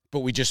But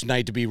we just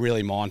need to be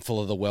really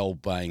mindful of the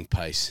well-being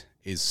piece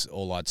is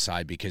all I'd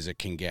say, because it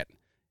can get,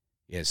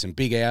 some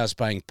big hours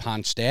being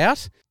punched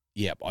out.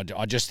 Yep,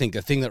 I just think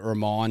the thing that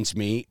reminds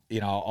me,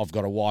 I've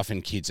got a wife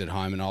and kids at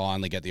home, and I'll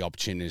only get the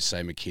opportunity to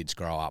see my kids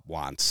grow up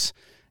once,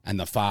 and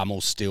the farm will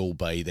still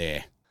be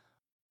there.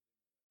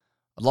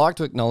 I'd like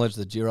to acknowledge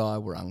the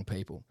Jirai Wurrung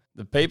people,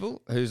 the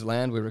people whose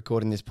land we're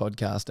recording this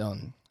podcast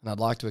on, and I'd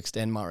like to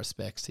extend my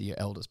respects to your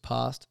elders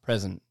past,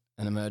 present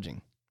and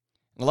emerging.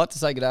 And I'd like to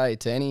say good day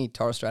to any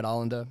Torres Strait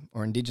Islander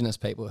or Indigenous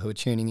people who are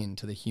tuning in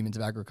to the Humans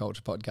of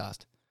Agriculture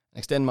podcast, and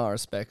extend my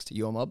respects to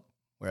your mob,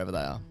 wherever they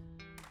are.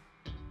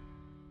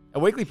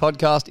 Our weekly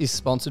podcast is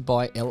sponsored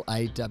by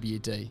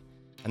LAWD,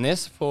 and their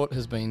support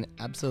has been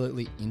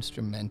absolutely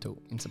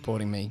instrumental in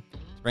supporting me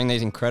to bring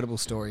these incredible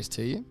stories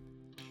to you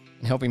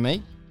and helping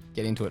me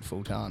get into it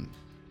full time.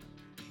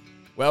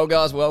 Well,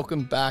 guys,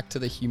 welcome back to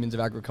the Humans of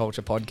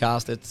Agriculture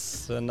podcast.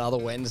 It's another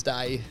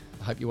Wednesday.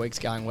 I hope your week's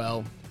going well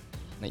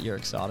and that you're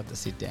excited to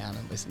sit down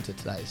and listen to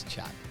today's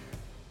chat.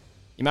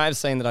 You may have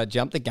seen that I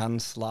jumped the gun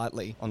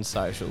slightly on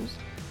socials.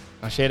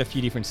 I shared a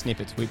few different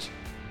snippets, which,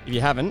 if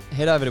you haven't,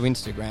 head over to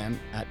Instagram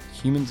at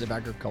Humans of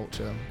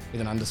Agriculture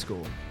with an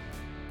 _.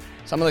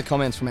 Some of the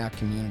comments from our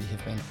community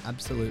have been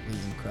absolutely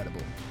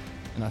incredible,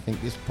 and I think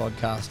this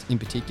podcast in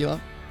particular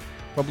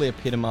probably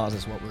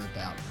epitomises what we're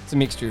about. It's a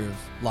mixture of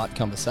light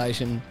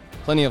conversation,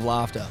 plenty of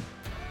laughter,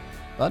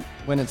 but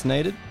when it's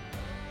needed,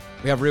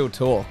 we have real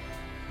talk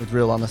with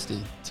real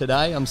honesty.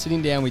 Today I'm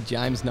sitting down with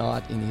James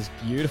Knight in his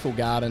beautiful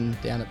garden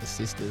down at the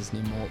Sisters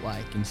near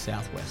Mortlake in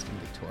southwestern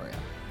Victoria.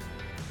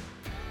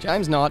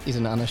 James Knight is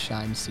an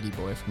unashamed city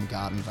boy from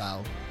Garden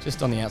Vale,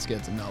 just on the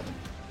outskirts of Melbourne.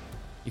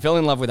 He fell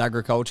in love with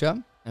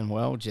agriculture, and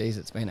well, geez,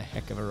 it's been a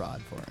heck of a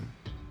ride for him.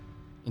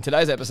 In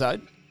today's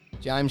episode,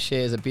 James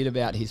shares a bit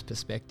about his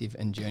perspective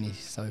and journey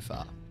so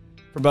far,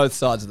 from both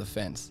sides of the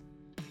fence.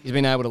 He's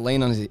been able to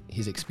lean on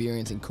his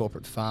experience in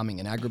corporate farming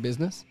and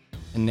agribusiness,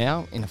 and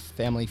now in a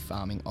family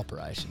farming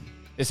operation.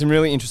 There's some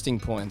really interesting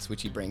points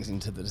which he brings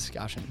into the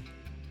discussion.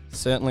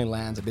 Certainly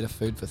lands a bit of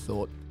food for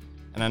thought,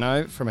 and I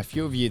know from a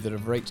few of you that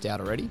have reached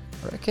out already,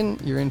 I reckon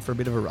you're in for a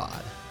bit of a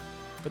ride.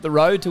 But the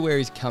road to where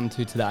he's come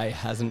to today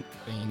hasn't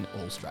been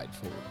all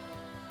straightforward.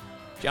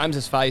 James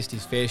has faced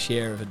his fair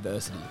share of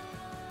adversity.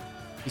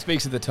 He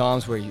speaks of the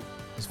times where he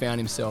has found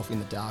himself in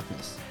the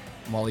darkness,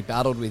 and while he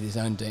battled with his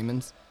own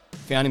demons, he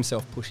found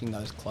himself pushing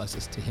those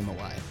closest to him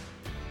away.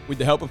 With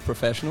the help of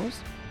professionals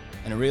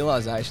and a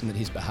realisation that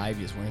his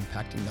behaviours were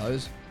impacting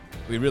those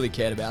who he really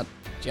cared about,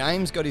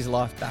 James got his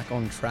life back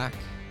on track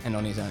and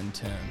on his own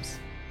terms.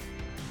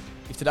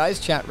 If today's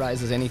chat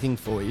raises anything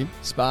for you,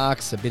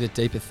 sparks a bit of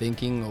deeper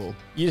thinking, or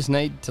you just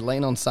need to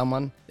lean on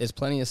someone, there's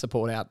plenty of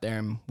support out there,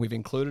 and we've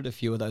included a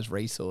few of those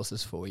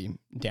resources for you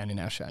down in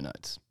our show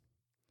notes.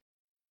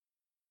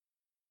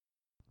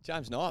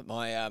 James Knight,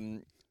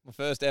 my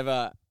first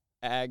ever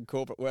ag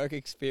corporate work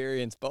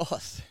experience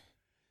boss.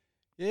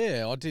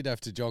 Yeah, I did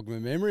have to jog my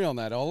memory on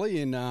that,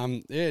 Ollie,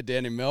 down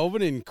in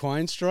Melbourne in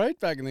Queen Street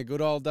back in the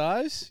good old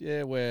days.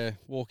 Yeah, where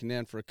walking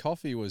down for a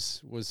coffee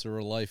was a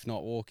relief,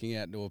 not walking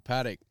out into a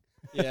paddock.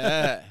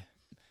 Yeah. I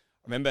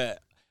remember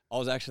I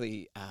was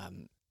actually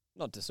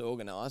not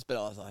disorganised, but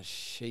I was like,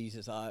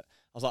 Jesus. I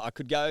was like, I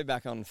could go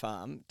back on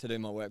farm to do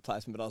my work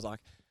placement, but I was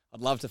like,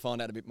 I'd love to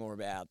find out a bit more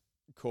about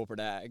corporate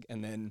ag.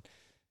 And then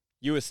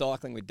you were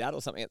cycling with Dad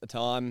or something at the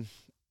time.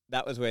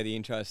 That was where the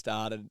intro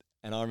started.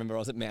 And I remember I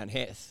was at Mount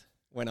Hess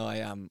when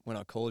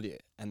I called you,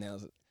 and there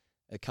was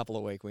a couple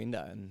of week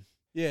window. And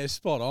yeah,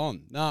 spot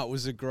on. No, it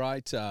was a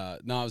great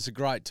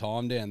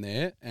time down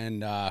there,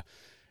 and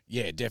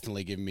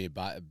definitely giving me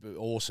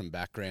awesome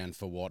background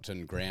for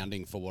and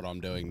grounding for what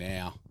I'm doing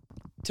now.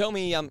 Tell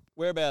me,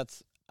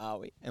 whereabouts are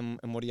we, and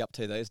what are you up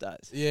to these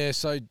days? Yeah,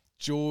 so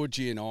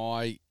Georgie and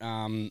I,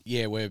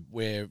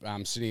 we're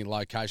sitting in a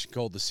location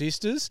called the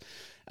Sisters.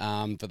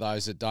 For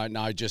those that don't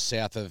know, just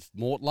south of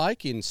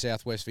Mortlake in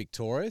southwest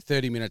Victoria,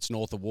 30 minutes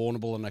north of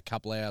Warrnambool and a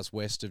couple hours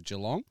west of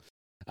Geelong.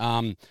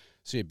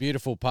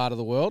 Beautiful part of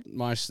the world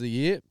most of the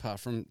year,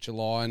 apart from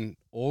July and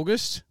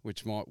August,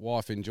 which my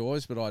wife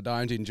enjoys, but I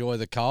don't enjoy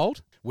the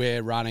cold.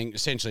 We're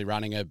essentially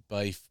running a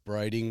beef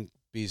breeding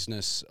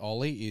business,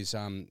 Ollie, is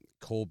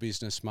core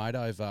business, mate,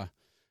 over a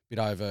bit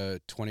over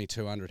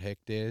 2,200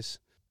 hectares.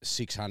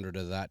 600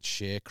 of that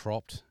share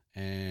cropped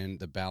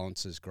and the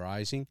balance is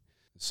grazing.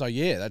 So,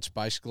 yeah, that's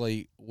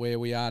basically where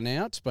we are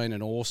now. It's been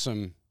an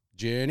awesome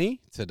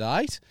journey to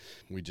date.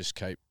 We just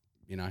keep,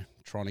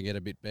 trying to get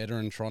a bit better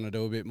and trying to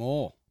do a bit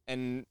more.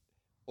 And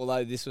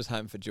although this was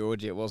home for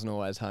Georgie, it wasn't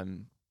always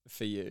home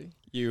for you.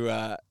 You're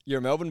a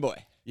Melbourne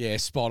boy. Yeah,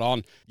 spot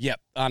on.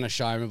 Yep,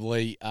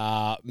 unashamedly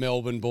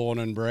Melbourne born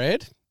and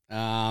bred.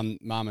 Mum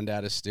and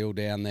Dad are still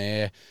down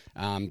there.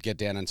 Get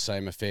down and see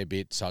them a fair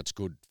bit, so it's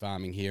good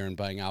farming here and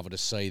being able to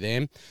see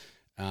them.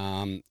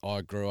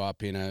 I grew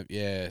up in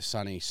a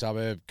sunny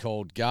suburb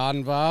called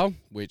Garden Vale,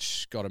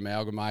 which got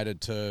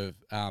amalgamated to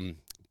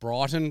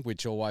Brighton,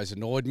 which always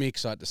annoyed me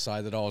because I had to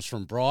say that I was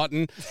from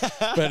Brighton.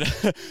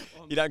 But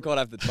You don't quite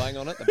have the twang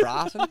on it, the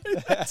Barton.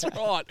 That's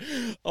right.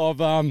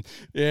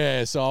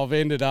 So I've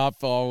ended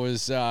up, I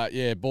was,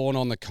 born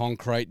on the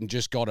concrete and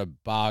just got a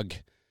bug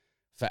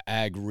for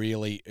ag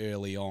really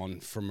early on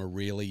from a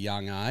really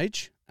young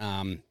age.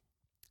 And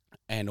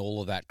all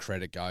of that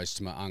credit goes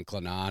to my uncle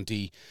and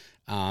auntie,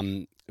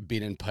 Ben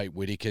and Pete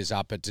Whitaker's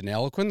up at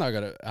Deniliquin. They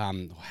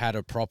got had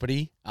a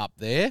property up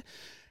there.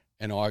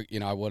 And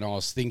when I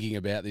was thinking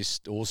about this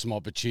awesome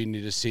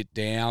opportunity to sit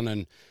down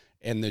and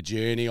the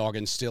journey, I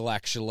can still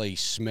actually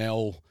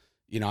smell,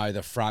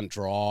 the front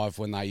drive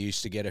when they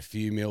used to get a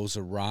few mils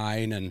of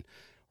rain. And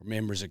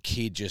remember as a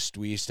kid,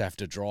 we used to have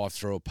to drive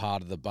through a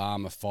part of the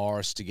Barmer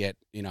Forest to get,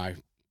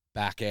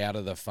 back out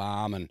of the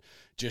farm, and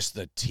just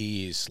the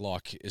tears.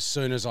 Like, as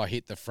soon as I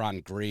hit the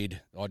front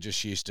grid, I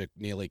just used to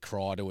nearly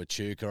cry to a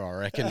chuka, I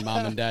reckon,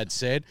 Mum and Dad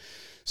said.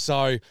 So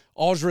I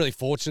was really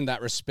fortunate in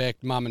that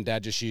respect. Mum and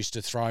Dad just used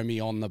to throw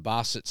me on the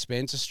bus at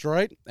Spencer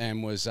Street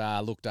and was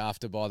looked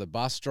after by the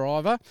bus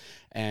driver.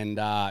 And,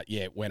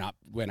 went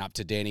up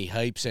to Denny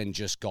heaps and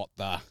just got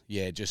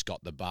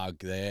the bug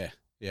there.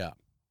 Yeah.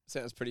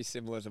 Sounds pretty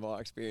similar to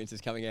my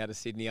experiences coming out of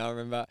Sydney. I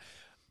remember,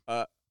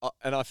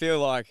 and I feel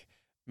like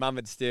Mum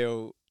would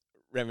still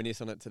reminisce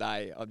on it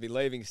today. I'd be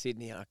leaving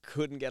Sydney and I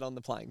couldn't get on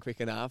the plane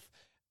quick enough.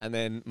 And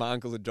then my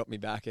uncle would drop me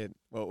back at,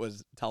 it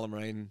was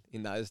Tullamarine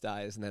in those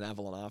days, and then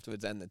Avalon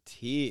afterwards, and the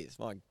tears,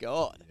 my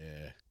God.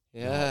 Yeah.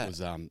 Yeah.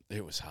 No,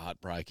 it was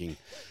heartbreaking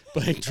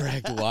being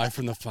dragged away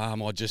from the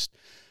farm. I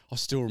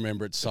still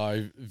remember it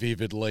so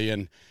vividly,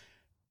 and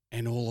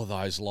all of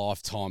those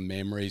lifetime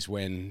memories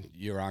when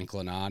your uncle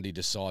and auntie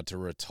decide to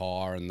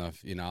retire and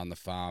the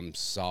farm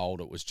sold.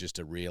 It was just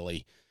a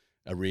really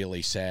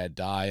sad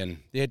day, and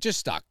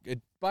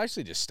it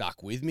basically just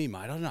stuck with me, mate.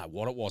 I don't know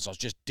what it was. I was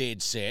just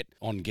dead set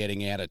on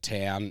getting out of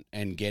town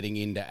and getting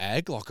into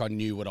ag. Like, I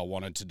knew what I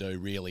wanted to do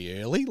really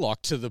early,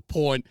 like to the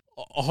point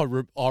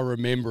I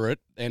remember it,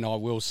 and I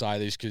will say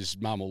this because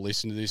Mum will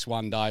listen to this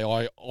one day.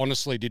 I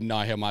honestly didn't know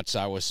how much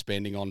they were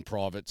spending on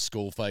private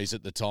school fees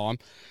at the time.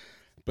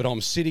 But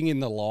I'm sitting in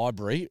the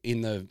library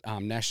in the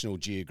National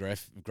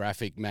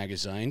Geographic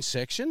magazine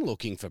section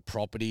looking for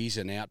properties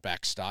and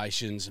outback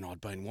stations, and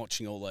I'd been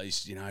watching all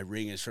these,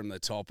 ringers from the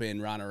top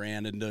end run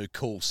around and do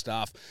cool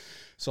stuff.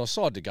 So I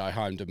decided to go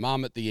home to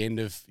Mum at the end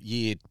of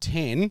year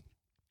 10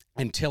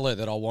 and tell her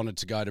that I wanted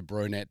to go to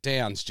Brunette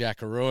Downs,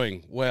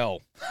 Jackarooing.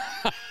 Well,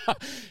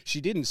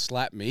 she didn't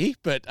slap me,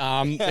 but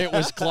it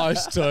was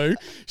close to.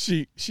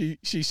 She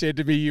said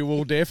to me, "You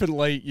will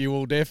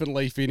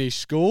definitely finish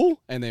school,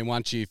 and then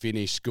once you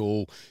finish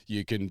school,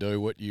 you can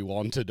do what you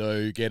want to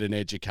do. Get an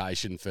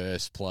education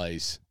first,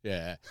 please."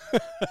 Yeah.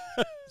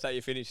 So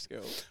you finished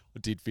school? I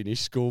did finish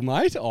school,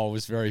 mate. I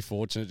was very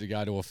fortunate to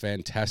go to a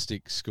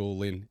fantastic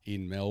school in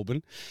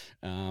Melbourne.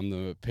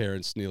 The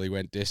parents nearly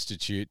went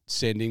destitute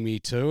sending me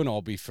to, and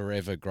I'll be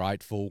forever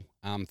grateful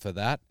for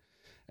that.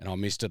 And I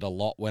missed it a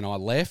lot when I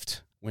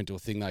left. Went to a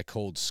thing they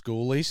called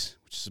Schoolies,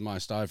 which is the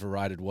most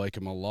overrated week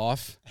of my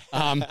life.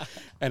 And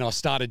I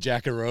started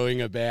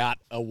jackarooing about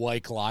a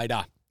week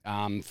later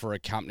for a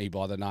company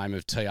by the name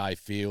of TA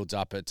Fields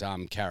up at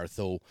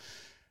Carrathul,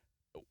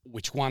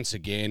 which once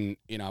again,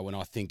 when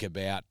I think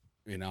about,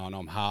 and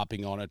I'm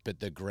harping on it, but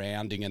the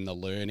grounding and the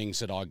learnings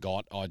that I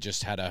got, I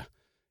just had a,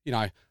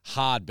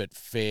 hard but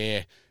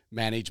fair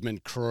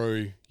management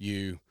crew.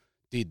 You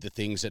did the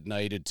things that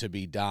needed to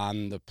be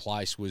done. The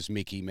place was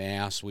Mickey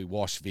Mouse. We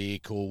washed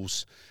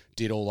vehicles,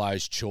 did all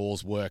those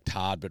chores, worked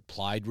hard but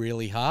played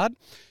really hard.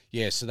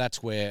 Yeah, so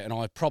that's where, and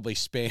I probably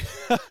spent,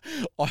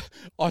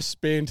 I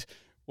spent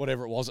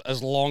whatever it was,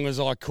 as long as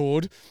I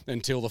could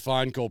until the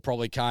phone call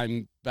probably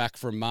came back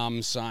from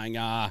Mum saying,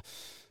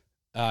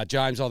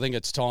 James, I think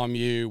it's time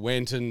you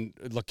went and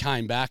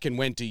came back and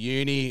went to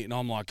uni. And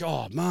I'm like,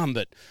 oh, Mum,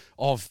 but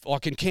I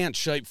can count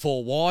sheep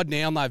 4 wide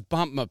now and they've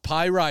bumped my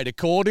pay rate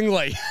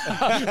accordingly.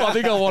 I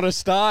think I want to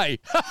stay.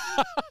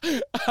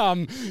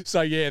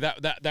 So, yeah,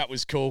 that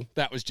was cool.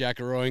 That was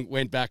jackarooing.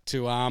 Went back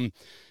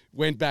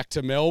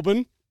to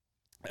Melbourne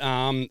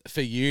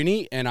for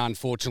uni, and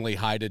unfortunately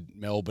hated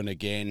Melbourne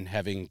again,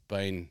 having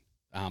been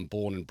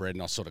born and bred,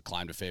 and I sort of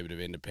claimed a fair bit of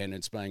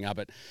independence being up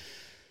at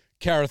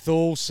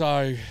Carrathul.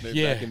 So moved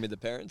back in with the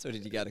parents, or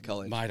did you go to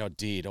college? Mate, I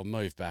did. I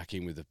moved back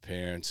in with the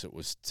parents. It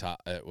was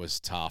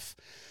tough.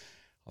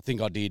 I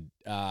think I did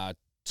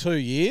 2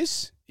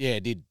 years. Yeah, I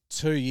did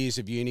 2 years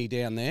of uni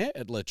down there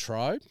at La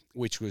Trobe,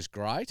 which was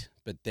great.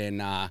 But then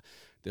there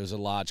was a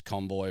large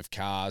convoy of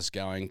cars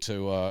going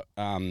to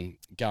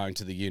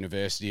the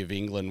University of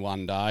England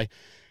one day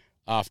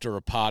after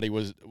a party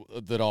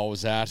that I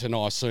was at, and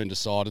I soon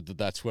decided that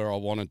that's where I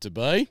wanted to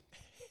be.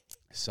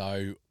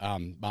 So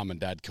Mum and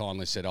Dad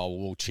kindly said, "Oh,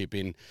 we'll chip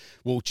in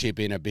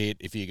a bit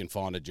if you can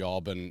find a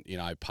job and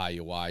pay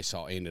your way."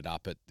 So I ended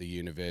up at the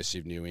University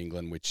of New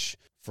England, which,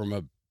 from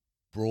a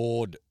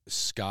broad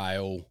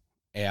scale,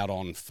 out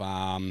on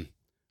farm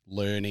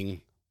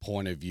learning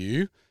point of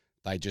view,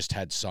 they just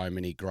had so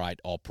many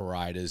great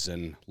operators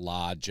and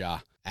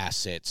larger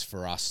assets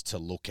for us to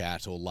look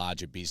at, or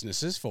larger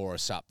businesses for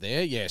us up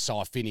there. Yeah, so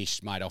I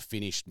finished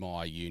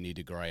my uni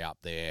degree up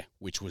there,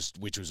 which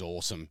was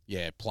awesome.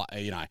 Yeah,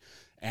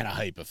 and a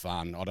heap of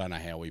fun. I don't know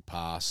how we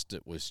passed.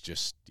 It was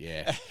just,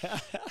 yeah,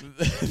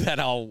 that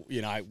whole,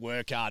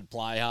 work hard,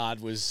 play hard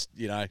was,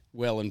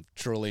 well and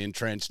truly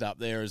entrenched up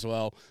there as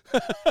well.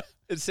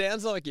 It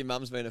sounds like your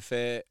mum's been a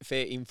fair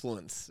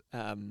influence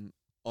on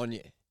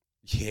you.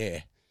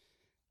 Yeah.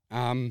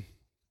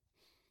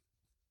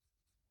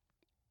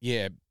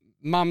 Yeah,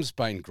 Mum's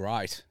been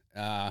great.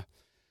 Mum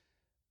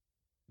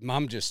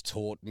just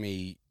taught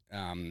me,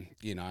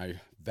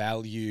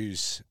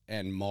 values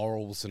and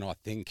morals, and I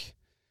think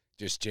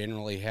just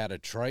generally how to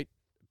treat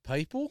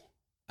people.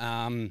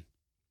 Couldn't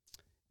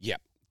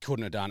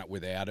have done it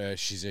without her.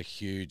 She's a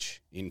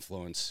huge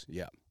influence.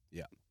 Yeah,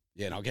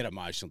 and I'll get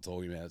emotional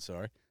talking about it,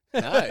 sorry.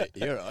 No,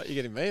 you're right. You're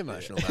getting me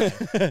emotional,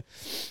 mate.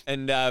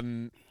 And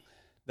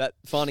that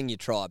finding your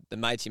tribe, the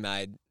mates you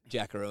made,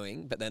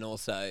 jackarooing, but then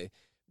also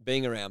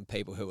being around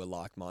people who are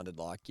like-minded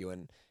like you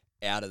and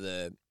out of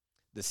the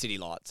city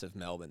lights of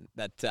Melbourne,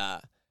 that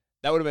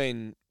would have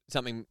been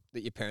something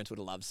that your parents would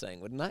have loved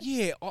seeing, wouldn't they?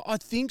 Yeah, I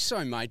think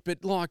so, mate. But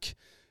I've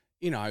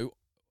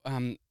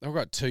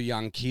got 2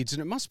 young kids,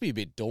 and it must be a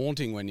bit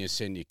daunting when you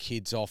send your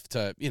kids off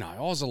to, I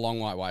was a long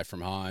way away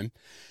from home.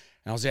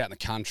 And I was out in the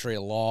country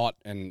a lot,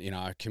 and,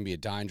 it can be a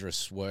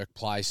dangerous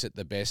workplace at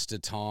the best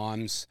of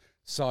times.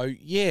 So,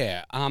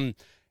 yeah,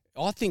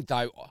 I think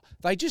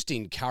they just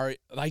encourage.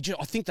 I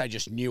think they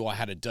just knew I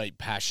had a deep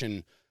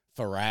passion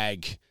for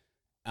ag,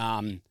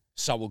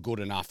 so were good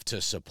enough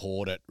to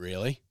support it.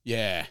 Really,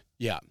 yeah,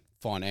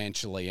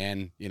 financially,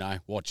 and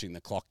watching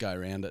the clock go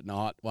round at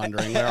night,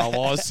 wondering where I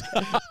was.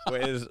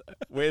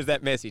 Where's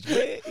that message?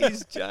 Where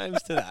is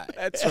James today?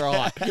 That's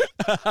right.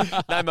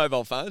 No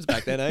mobile phones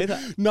back then either.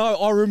 No,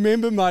 I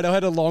remember, mate, I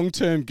had a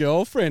long-term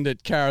girlfriend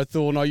at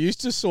Carathorne. I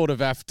used to sort of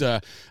have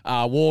to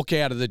walk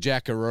out of the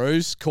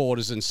Jackaroos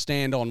quarters and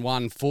stand on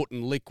one foot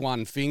and lick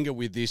one finger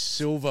with this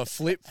silver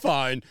flip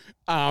phone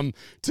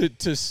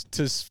to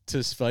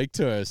speak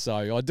to her.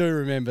 So I do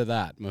remember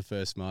that, my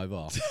first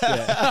mobile.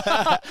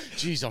 Yeah.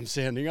 Jeez, I'm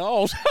sounding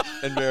old.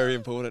 And very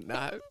important. No,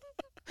 I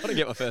didn't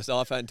get my first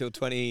iPhone until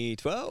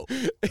 2012.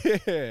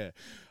 Yeah.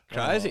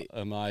 Crazy.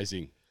 Oh,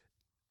 amazing.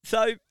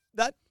 So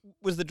that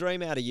was the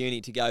dream out of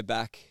uni, to go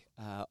back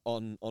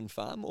on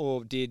farm,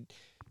 or did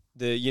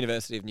the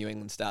University of New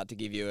England start to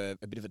give you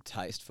a bit of a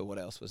taste for what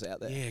else was out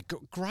there? Yeah,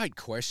 great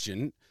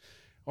question.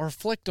 I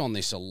reflect on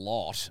this a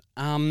lot.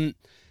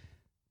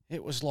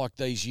 It was like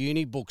these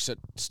uni books that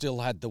still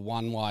had the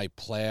one-way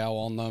plough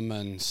on them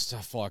and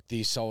stuff like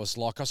this. I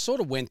sort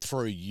of went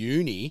through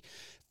uni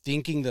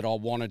thinking that I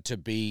wanted to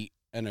be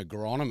an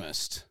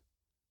agronomist,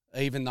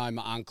 even though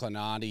my uncle and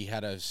auntie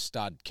had a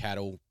stud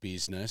cattle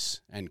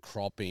business and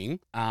cropping.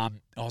 I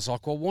was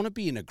like, well, I want to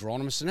be an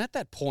agronomist. And at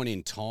that point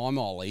in time,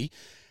 Ollie,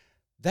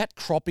 that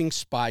cropping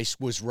space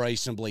was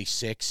reasonably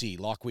sexy.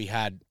 Like, we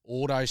had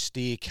auto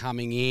steer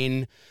coming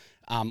in,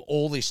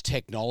 all this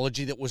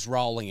technology that was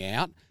rolling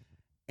out.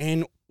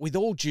 And with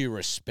all due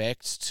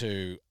respect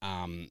to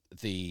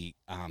the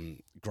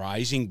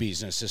grazing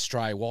business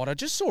Australia-wide, I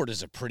just saw it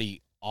as a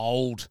pretty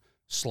old,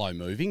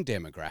 slow-moving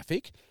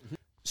demographic. Mm-hmm.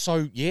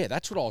 So, yeah,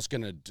 that's what I was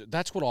going to do.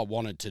 That's what I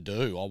wanted to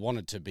do. I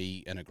wanted to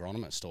be an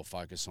agronomist or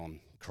focus on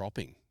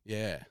cropping.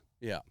 Yeah.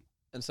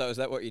 And so is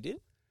that what you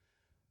did?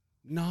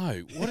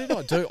 No. What did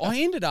I do? I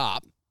ended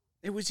up...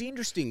 It was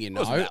interesting, It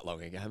wasn't that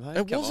long ago, mate.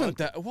 It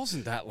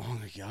wasn't that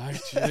long ago.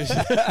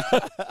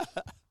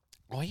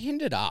 I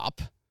ended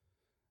up...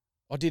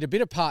 I did a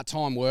bit of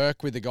part-time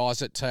work with the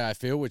guys at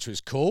TAFL, which was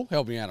cool,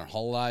 helping out on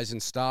holidays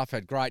and stuff,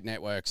 had great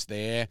networks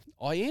there.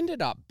 I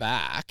ended up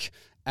back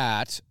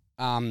at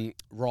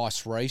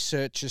Rice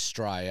Research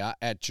Australia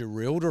at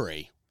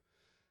Jerilderie.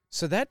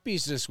 So that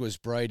business was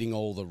breeding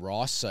all the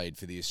rice seed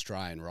for the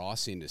Australian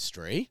rice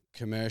industry,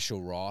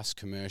 commercial rice,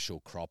 commercial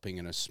cropping,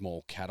 and a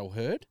small cattle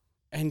herd.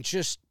 And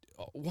just,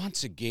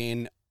 once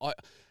again,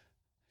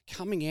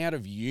 coming out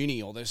of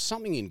uni, or there's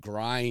something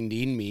ingrained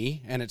in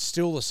me, and it's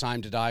still the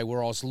same today,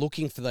 where I was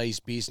looking for these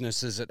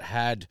businesses that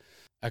had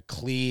a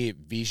clear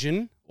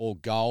vision or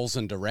goals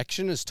and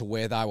direction as to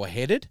where they were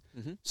headed.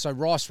 Mm-hmm. So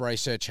Rice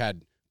Research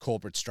had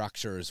corporate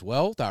structure as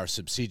well. They're a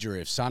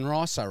subsidiary of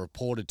Sunrise. They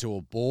reported to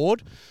a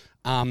board,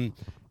 and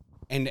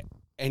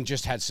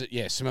just had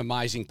some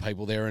amazing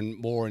people there, and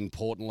more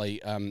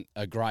importantly,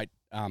 a great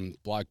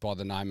bloke by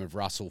the name of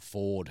Russell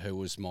Ford, who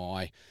was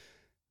my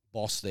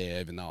boss there,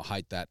 even though I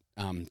hate that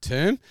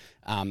term.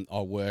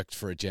 I worked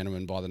for a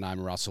gentleman by the name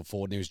of Russell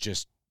Ford, and he was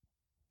just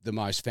the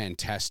most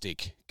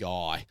fantastic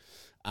guy,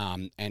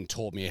 and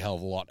taught me a hell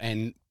of a lot,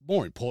 and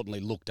more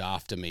importantly, looked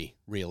after me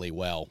really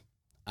well.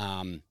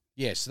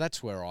 So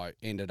that's where I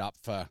ended up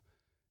for,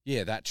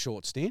 that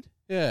short stint.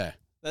 Yeah.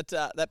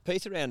 That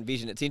piece around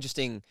vision, it's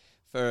interesting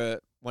for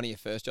one of your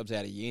first jobs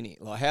out of uni.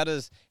 Like, how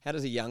does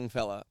a young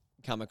fella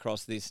come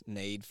across this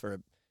need for a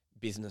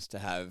business to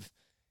have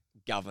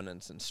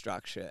governance and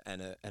structure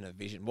and a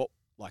vision?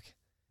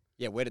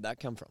 Where did that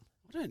come from?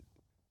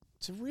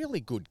 It's a really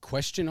good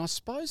question. I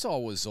suppose I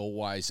was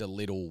always a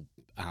little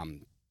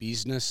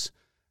business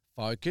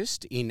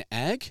focused in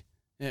ag.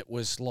 It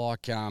was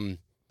like,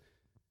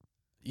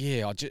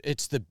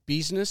 it's the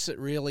business that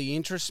really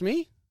interests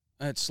me.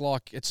 It's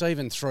like, it's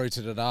even through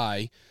to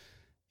today.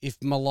 If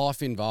my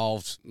life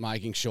involved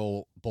making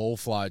sure ball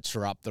floats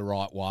are up the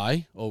right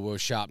way or we're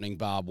sharpening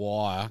barbed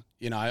wire,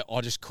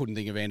 I just couldn't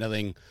think of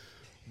anything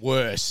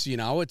worse.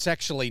 It's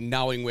actually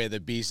knowing where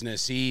the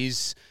business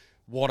is,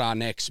 what our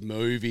next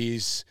move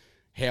is,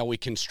 how we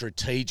can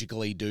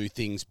strategically do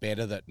things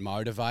better that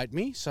motivate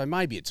me. So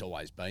maybe it's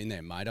always been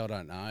there, mate. I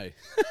don't know.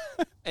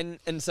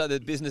 And so the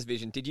business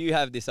vision, did you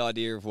have this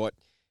idea of what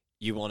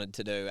you wanted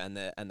to do and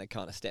the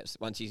kind of steps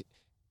once you,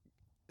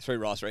 through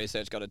Rice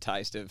Research, got a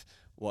taste of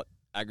what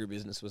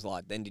agribusiness was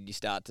like? Then did you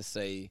start to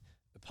see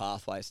the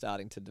pathway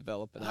starting to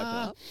develop and open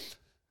up?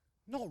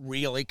 Not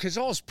really, because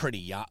I was pretty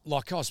young.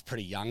 Like, I was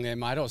pretty young there,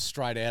 mate. I was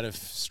straight out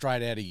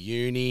of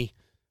uni,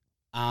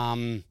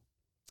 and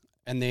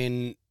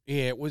then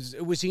it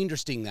was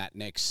interesting, that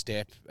next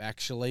step,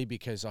 actually,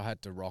 because I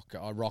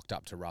rocked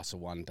up to Russell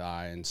one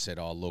day and said,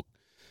 "Oh, look,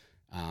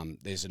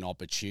 there's an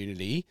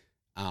opportunity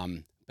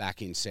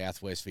back in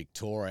southwest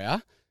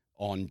Victoria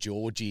on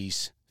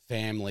Georgie's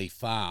family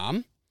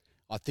farm.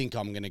 I think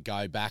I'm going to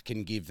go back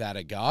and give that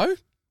a go."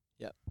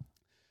 Yep.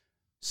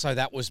 So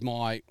that was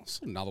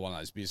another one of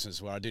those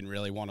businesses where I didn't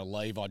really want to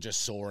leave. I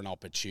just saw an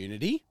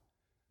opportunity.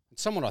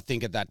 Someone, I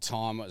think at that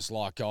time, was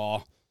like,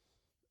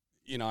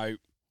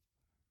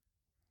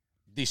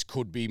 this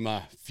could be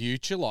my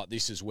future. Like,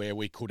 this is where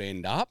we could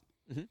end up.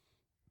 Mm-hmm.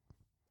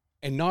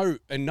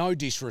 And no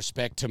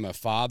disrespect to my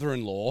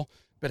father-in-law,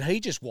 but he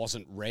just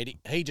wasn't ready.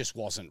 He just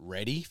wasn't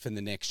ready for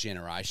the next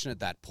generation at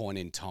that point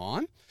in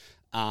time.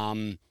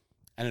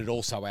 And it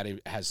also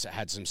has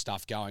had some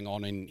stuff going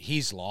on in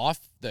his life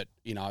that,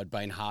 had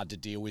been hard to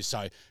deal with.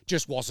 So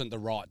just wasn't the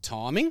right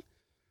timing.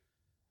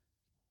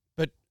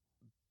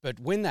 But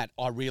when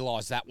I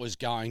realised that was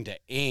going to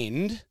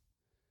end,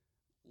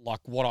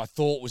 like what I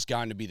thought was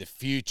going to be the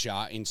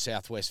future in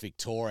southwest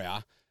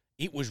Victoria,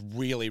 it was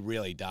really,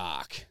 really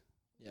dark.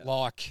 Yeah.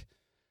 Like,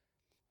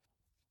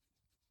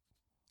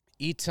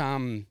 it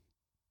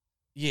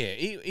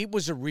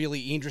was a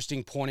really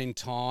interesting point in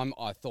time.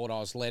 I thought I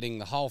was letting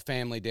the whole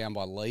family down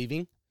by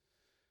leaving.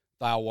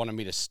 They all wanted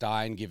me to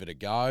stay and give it a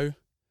go.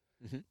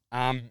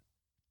 Mm-hmm.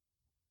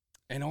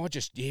 And I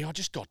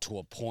just got to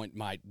a point,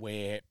 mate,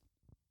 where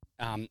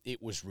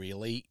it was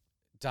really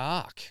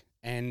dark,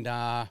 and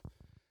I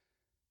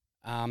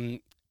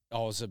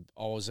was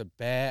a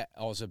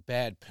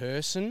bad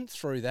person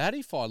through that.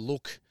 If I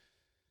look,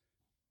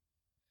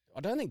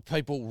 I don't think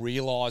people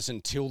realise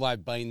until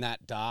they've been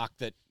that dark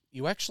that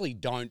you actually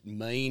don't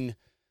mean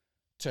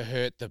to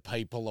hurt the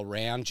people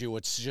around you.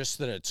 It's just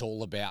that it's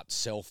all about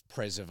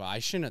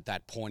self-preservation at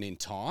that point in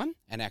time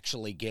and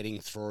actually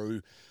getting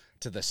through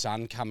to the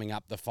sun coming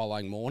up the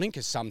following morning,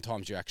 because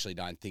sometimes you actually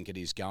don't think it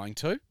is going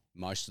to.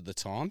 Most of the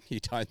time, you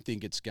don't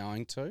think it's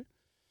going to.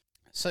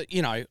 So,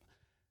 I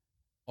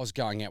was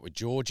going out with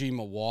Georgie,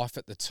 my wife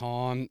at the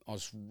time.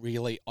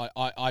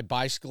 I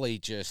basically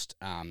just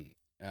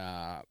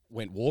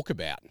went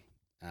walkabout.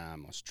 I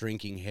was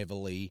drinking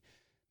heavily.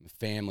 My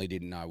family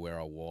didn't know where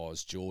I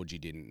was. Georgie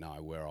didn't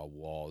know where I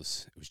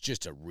was. It was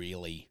just a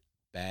really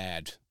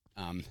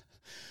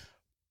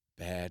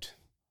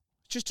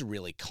just a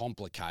really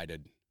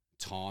complicated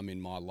time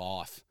in my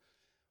life.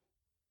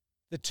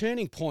 The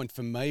turning point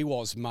for me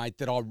was, mate,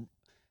 that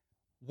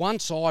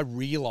once I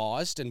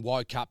realised and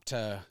woke up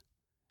to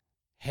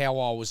how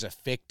I was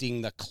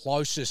affecting the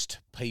closest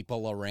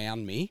people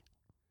around me,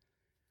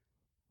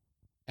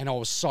 and I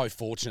was so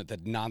fortunate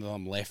that none of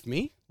them left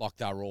me, like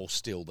they were all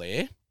still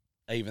there,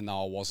 even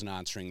though I wasn't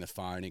answering the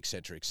phone, et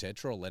cetera,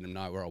 or let them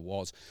know where I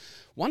was.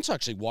 Once I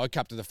actually woke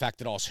up to the fact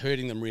that I was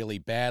hurting them really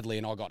badly,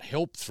 and I got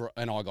help through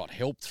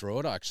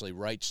it, I actually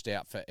reached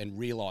out and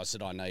realised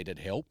that I needed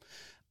help.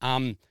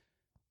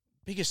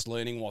 Biggest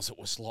learning was, it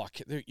was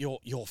like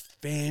your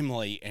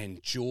family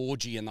and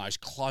Georgie and those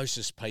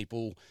closest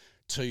people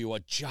to you are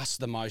just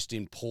the most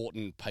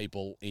important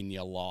people in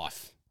your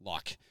life,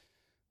 like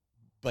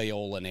be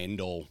all and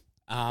end all.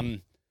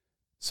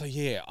 So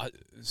yeah,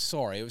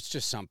 sorry, it was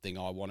just something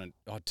I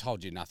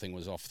told you nothing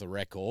was off the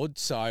record.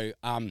 So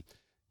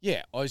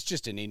it was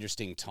just an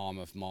interesting time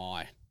of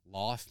my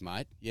life,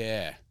 mate.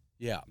 Yeah.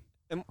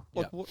 And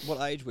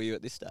what age were you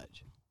at this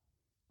stage?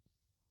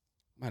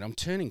 Mate, I'm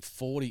turning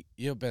 40.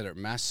 You're better at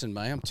maths than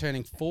me. I'm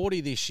turning 40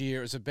 this year.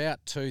 It was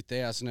about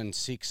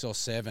 2006 or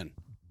 7.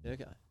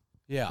 Okay.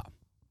 Yeah.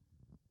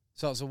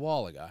 So it was a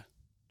while ago.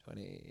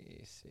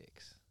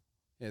 26.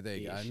 Yeah, there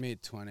you go.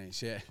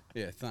 Mid-20s. Yeah.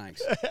 Yeah,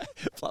 thanks.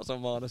 Plus or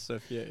minus a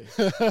few.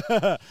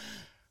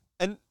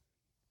 And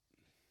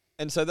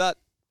so that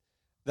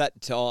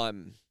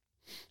time,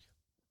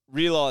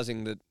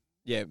 realising that,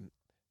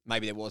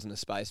 maybe there wasn't a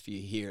space for you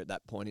here at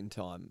that point in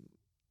time,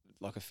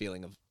 like a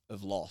feeling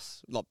of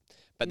loss.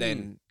 But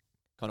then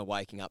kind of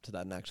waking up to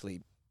that and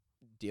actually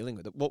dealing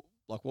with it. What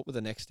were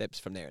the next steps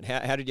from there? And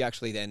how did you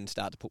actually then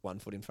start to put one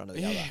foot in front of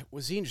the other? Yeah, it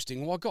was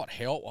interesting. Well, I got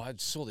help. I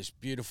saw this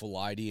beautiful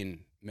lady in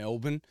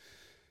Melbourne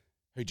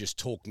who just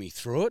talked me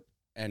through it.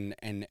 and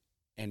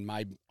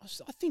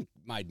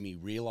made me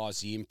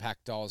realise the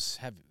impact I was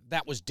having.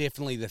 That was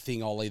definitely the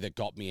thing, Ollie, that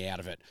got me out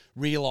of it.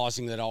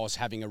 Realising that I was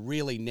having a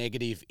really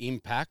negative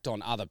impact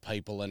on other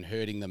people and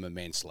hurting them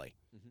immensely.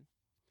 Mm-hmm.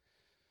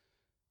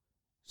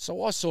 So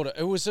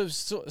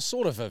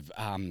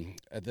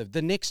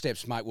the next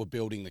steps, mate, were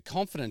building the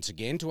confidence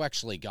again to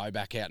actually go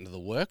back out into the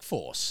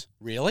workforce.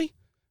 Really,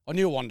 I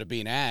knew I wanted to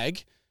be an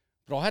ag,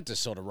 but I had to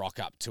sort of rock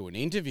up to an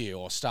interview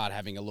or start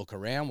having a look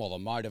around while the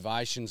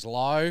motivation's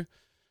low.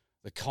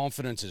 The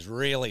confidence is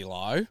really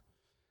low.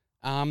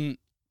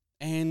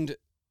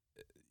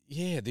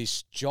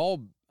 This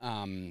job,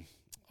 I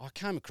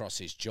came across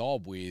this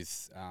job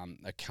with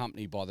a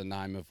company by the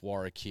name of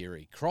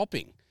Warrakiri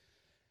Cropping.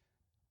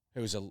 It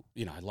was a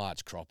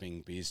large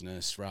cropping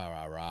business, So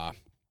I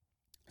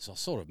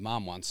sort of,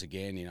 Mum, once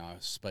again,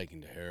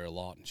 speaking to her a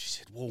lot, and she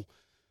said, well,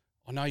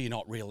 I know you're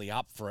not really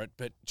up for it,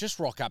 but just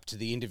rock up to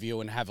the interview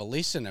and have a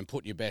listen and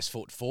put your best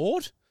foot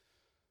forward.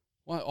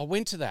 Well, I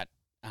went to that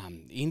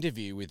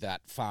interview with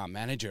that farm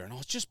manager, and I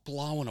was just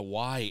blown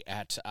away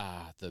at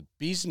the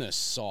business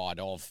side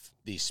of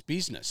this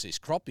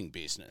cropping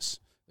business.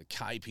 The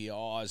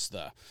KPIs,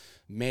 the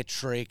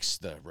metrics,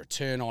 the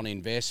return on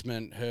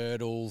investment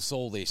hurdles,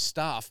 all this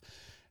stuff.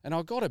 And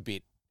I got a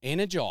bit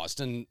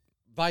energised, and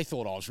they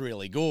thought I was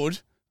really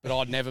good, but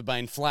I'd never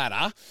been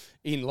flatter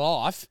in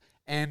life.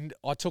 And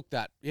I took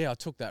that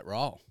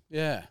role.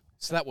 Yeah.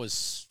 So that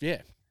was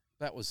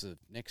the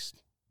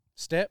next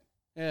step.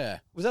 Yeah.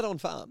 Was that on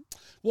farm?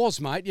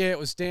 Was, mate. Yeah, it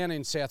was down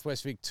in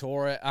southwest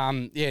Victoria.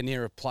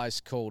 Near a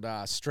place called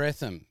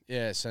Streatham.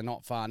 Yeah, so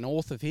not far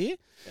north of here.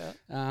 Yeah.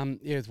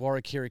 With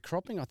Warrakiri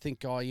Cropping. I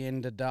think I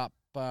ended up,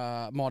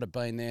 might have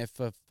been there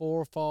for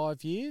 4 or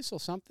 5 years or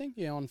something.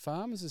 Yeah, on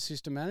farm as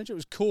assistant manager. It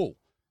was cool.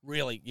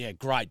 Really,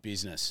 great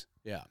business.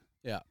 Yeah.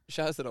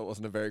 Shows that I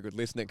wasn't a very good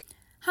listener.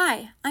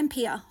 Hi, I'm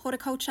Pia,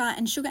 horticulture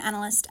and sugar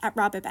analyst at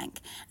Rabobank,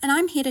 and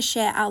I'm here to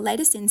share our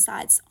latest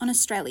insights on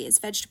Australia's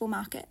vegetable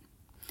market.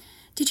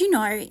 Did you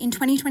know in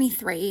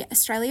 2023,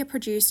 Australia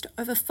produced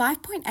over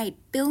 $5.8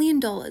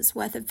 billion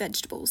worth of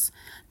vegetables,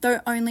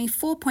 though only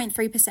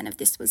 4.3% of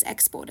this was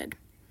exported?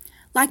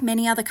 Like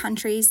many other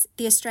countries,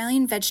 the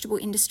Australian vegetable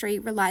industry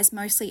relies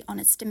mostly on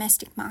its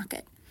domestic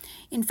market.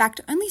 In fact,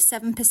 only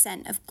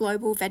 7% of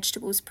global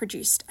vegetables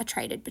produced are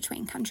traded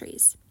between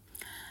countries.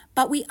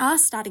 But we are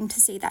starting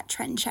to see that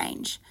trend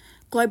change.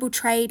 Global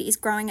trade is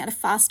growing at a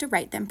faster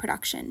rate than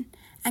production,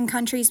 and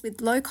countries with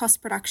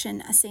low-cost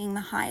production are seeing the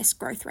highest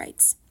growth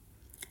rates.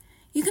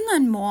 You can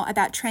learn more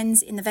about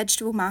trends in the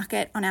vegetable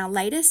market on our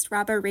latest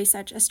Rabo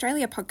Research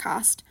Australia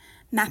podcast,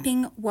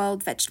 Mapping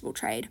World Vegetable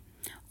Trade,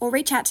 or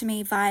reach out to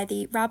me via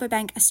the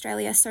Rabobank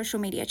Australia social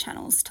media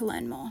channels to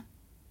learn more.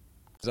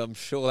 I'm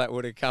sure that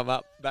would have come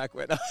up back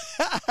when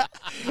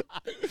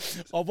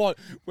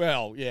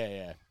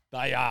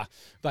Yeah.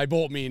 They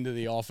brought me into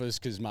the office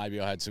because maybe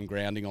I had some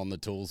grounding on the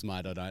tools,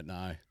 mate. I don't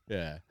know.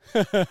 Yeah.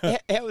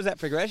 How was that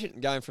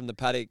progression, going from the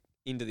paddock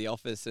into the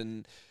office?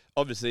 And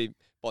obviously,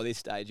 by this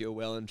stage, you're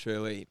well and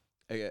truly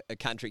a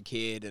country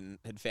kid and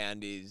had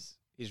found his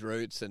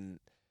roots, and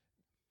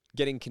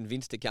getting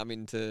convinced to come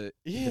into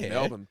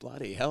Melbourne.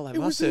 Bloody hell, they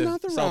must have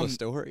sold a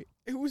story.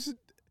 It was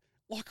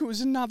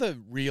another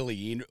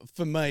really,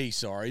 for me,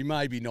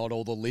 maybe not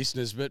all the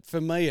listeners, but for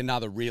me,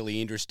 another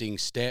really interesting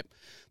step.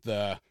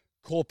 The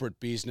corporate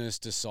business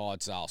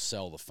decides they'll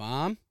sell the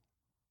farm.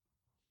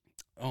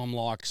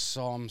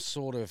 I'm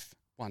sort of,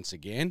 once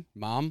again,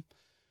 Mum,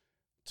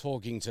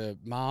 talking to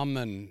Mum,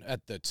 and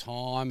at the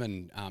time,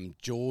 and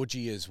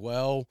Georgie as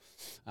well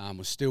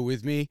was still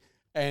with me,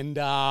 and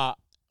I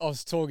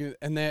was talking,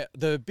 and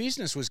the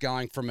business was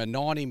going from a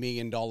 $90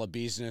 million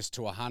business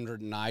to a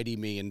 $180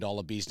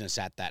 million business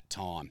at that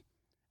time,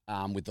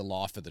 with the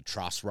life of the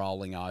trust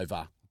rolling over.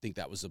 I think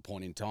that was the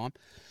point in time.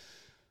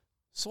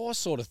 So I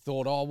sort of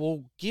thought,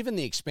 given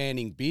the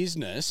expanding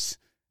business,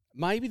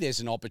 maybe there's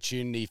an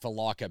opportunity for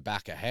like a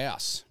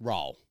back-of-house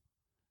role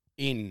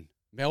in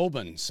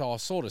Melbourne. So I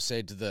sort of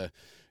said to the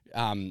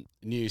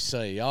new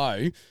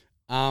CEO,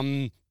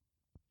 I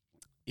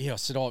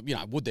said,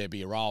 would there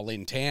be a role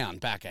in town,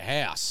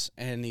 back-of-house?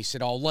 And he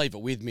said, I'll leave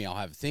it with me. I'll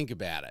have a think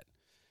about it.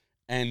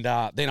 And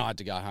then I had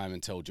to go home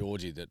and tell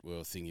Georgie that we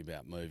were thinking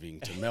about moving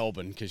to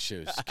Melbourne because she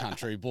was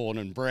country born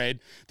and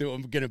bred, that we were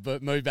going to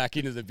move back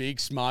into the big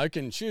smoke.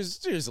 And she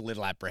was a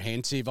little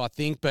apprehensive, I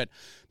think. But,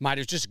 mate,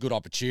 it was just a good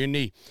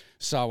opportunity.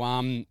 So,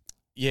 my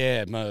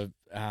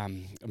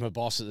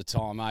boss at the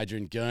time,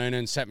 Adrian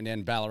Goonan, sat me down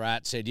in Ballarat,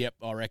 said, yep,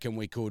 I reckon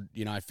we could,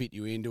 fit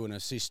you into an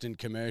assistant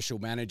commercial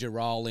manager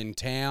role in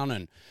town.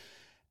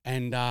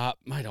 And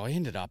mate, I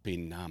ended up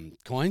in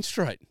Queen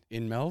Street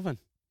in Melbourne.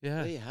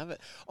 Yeah. There you have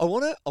it. I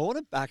want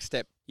to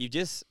backstep.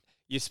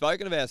 You've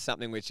spoken about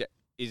something which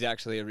is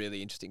actually a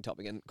really interesting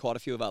topic, and quite a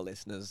few of our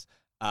listeners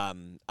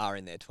are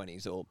in their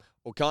 20s or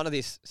kind of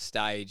this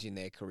stage in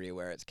their career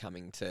where it's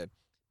coming to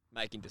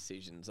making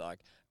decisions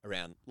like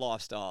around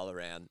lifestyle,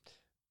 around,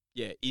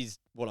 is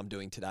what I'm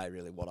doing today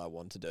really what I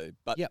want to do?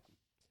 But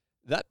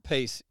that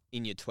piece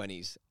in your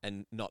 20s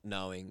and not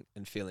knowing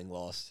and feeling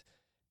lost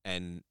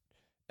and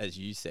as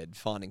you said,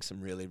 finding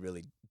some really,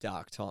 really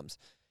dark times.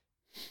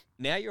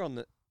 Now you're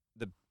on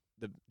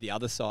the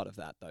other side of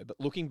that, though. But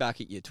looking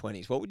back at your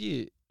 20s, what would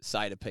you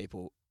say to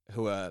people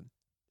who are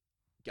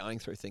going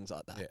through things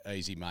like that? Yeah,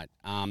 easy, mate.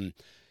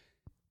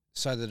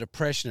 So the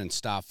depression and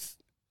stuff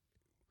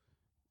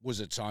was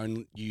its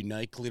own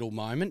unique little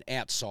moment.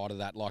 Outside of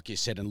that, like you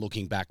said, and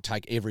looking back,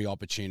 take every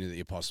opportunity that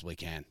you possibly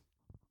can.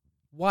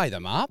 Weigh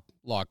them up,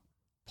 like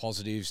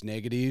positives,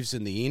 negatives,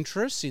 and the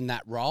interests in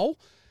that role.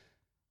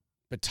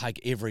 But take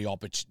every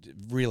opportunity,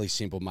 really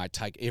simple, mate,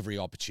 take every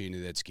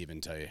opportunity that's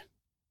given to you.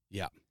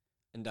 Yeah.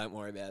 And don't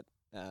worry about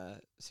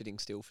sitting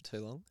still for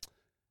too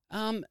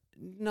long?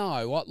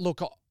 No.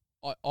 Look,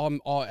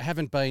 I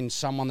haven't been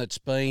someone that's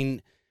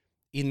been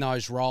in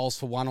those roles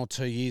for 1 or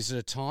 2 years at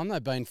a time.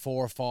 They've been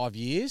 4 or 5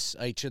 years,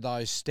 each of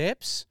those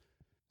steps.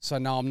 So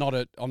no, I'm not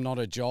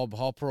a job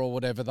hopper or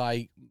whatever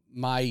they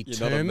may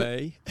term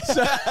it.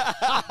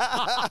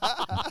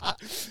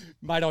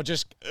 Mate, I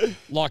just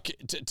like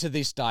to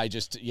this day,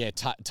 just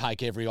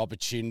take every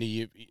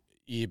opportunity.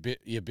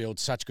 You build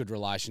such good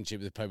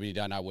relationship with people, you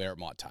don't know where it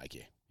might take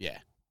you. Yeah.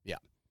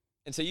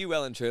 And so you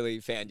well and truly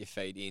found your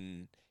feet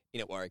in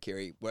at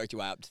Warrakirri, worked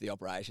your way up to the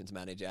operations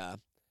manager,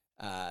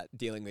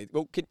 dealing with.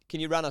 Well, can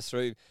you run us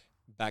through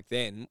back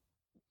then,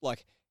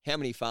 like how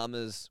many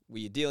farmers were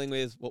you dealing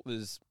with? What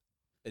was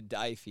a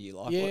day for you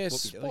like? Yeah, what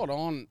spot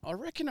on. I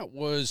reckon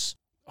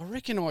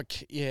I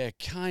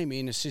came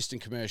in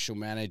assistant commercial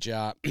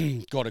manager,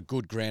 got a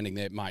good grounding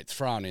there, mate,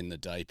 thrown in the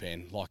deep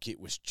end. Like it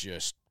was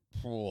just,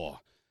 people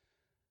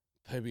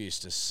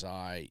used to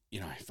say,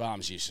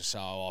 farmers used to say,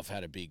 I've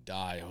had a big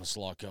day. I was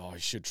like, you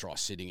should try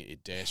sitting at your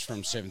desk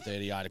from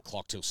 7:30, 8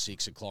 o'clock till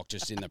 6 o'clock,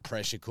 just in the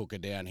pressure cooker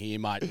down here,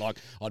 mate. Like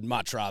I'd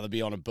much rather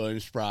be on a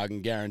boom spray, I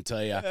can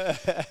guarantee you.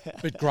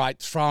 But great,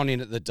 thrown in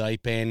at the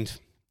deep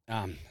end.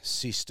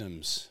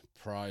 Systems,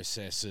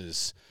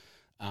 processes,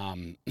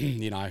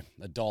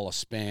 $1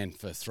 spent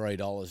for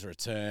 $3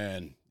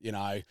 return.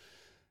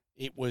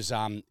 It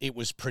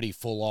was pretty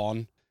full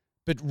on.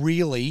 But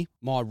really,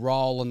 my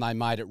role, and they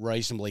made it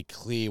reasonably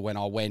clear when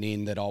I went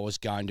in that I was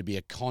going to be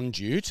a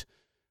conduit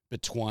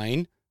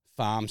between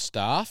farm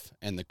staff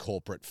and the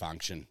corporate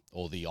function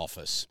or the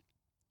office.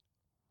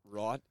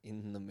 Right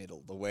in the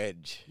middle, the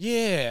wedge.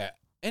 Yeah,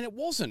 and it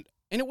wasn't.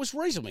 And it was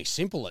reasonably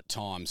simple at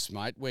times,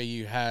 mate, where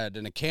you had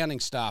an accounting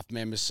staff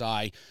member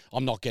say,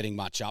 I'm not getting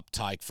much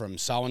uptake from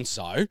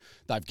so-and-so.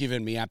 They've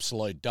given me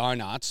absolute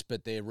donuts,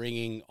 but they're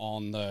ringing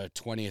on the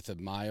 20th of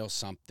May or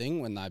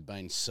something when they've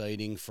been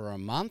seeding for a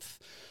month,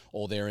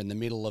 or they're in the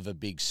middle of a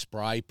big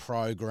spray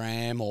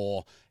program,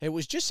 or it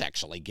was just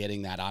actually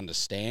getting that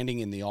understanding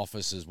in the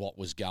office as what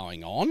was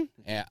going on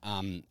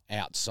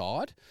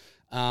outside.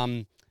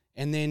 And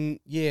then,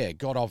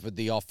 got offered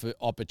the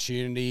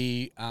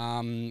opportunity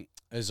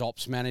as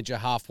ops manager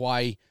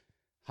halfway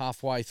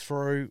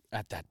through.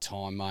 At that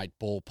time, mate,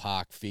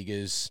 ballpark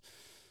figures,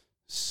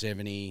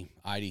 70,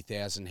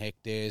 80,000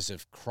 hectares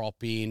of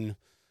crop in.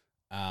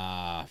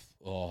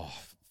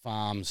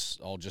 Farms,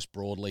 I'll just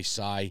broadly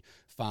say,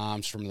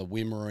 farms from the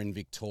Wimmera in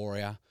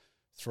Victoria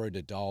through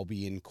to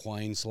Dalby in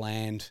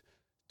Queensland,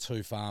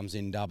 2 farms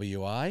in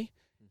WA,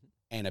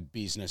 and a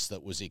business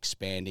that was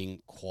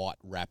expanding quite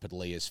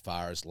rapidly as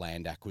far as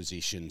land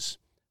acquisitions.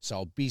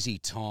 So a busy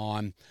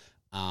time.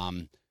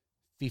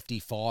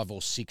 55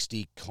 or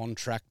 60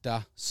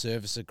 contractor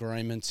service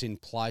agreements in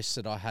place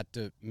that I had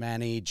to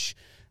manage,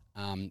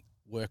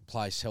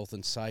 workplace health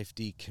and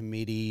safety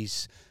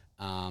committees,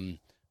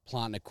 plant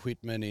and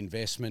equipment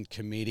investment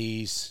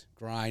committees,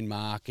 grain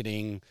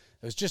marketing.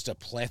 It was just a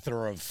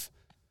plethora of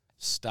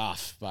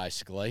stuff,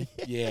 basically.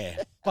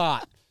 Yeah.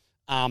 But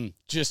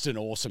just an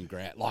awesome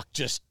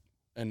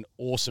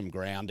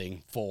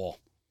grounding for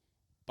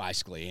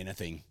basically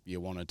anything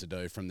you wanted to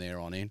do from there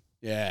on in.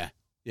 Yeah.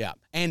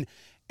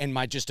 And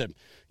mate,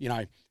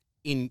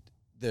 in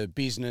the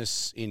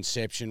business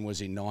inception was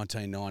in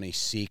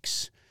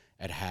 1996.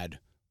 It had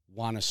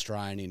one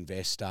Australian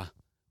investor,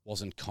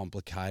 wasn't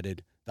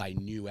complicated. They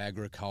knew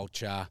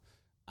agriculture.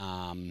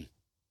 It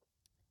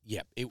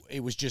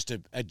was just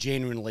a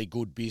genuinely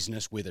good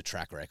business with a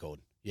track record.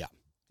 Yeah.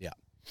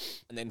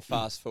 And then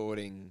fast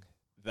forwarding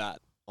that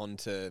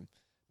onto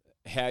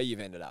how you've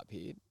ended up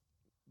here.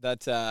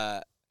 That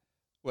the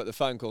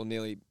phone call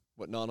nearly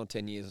 9 or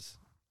 10 years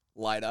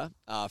later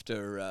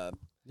after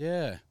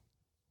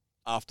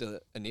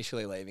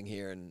initially leaving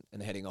here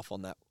and heading off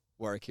on that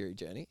Warrakirri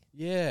journey.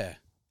 Yeah.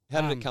 How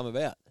did it come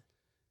about?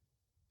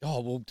 Oh,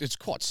 well, it's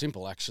quite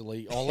simple,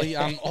 actually, Ollie.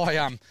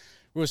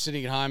 We were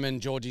sitting at home and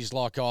Georgie's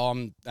like,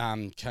 I'm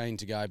keen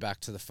to go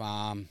back to the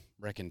farm.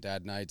 Reckon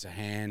Dad needs a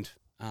hand.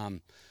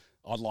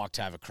 I'd like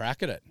to have a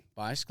crack at it,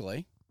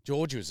 basically.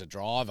 Georgie was a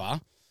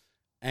driver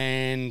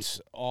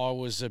and I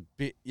was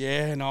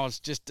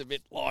just a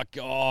bit like,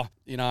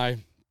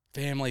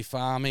 family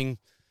farming,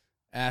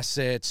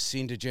 assets,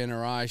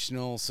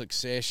 intergenerational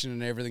succession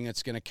and everything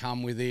that's going to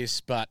come with this.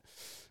 But,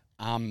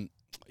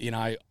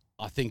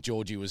 I think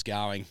Georgie was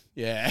going,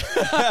 yeah.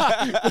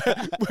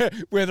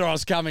 Whether I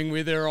was coming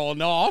with her or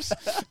not,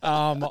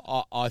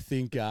 I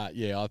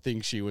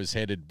think she was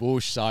headed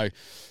bush. So,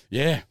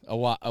 yeah,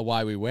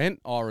 away we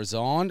went. I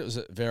resigned. It was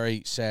a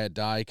very sad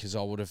day because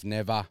I would have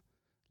never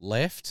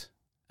left.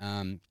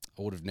 I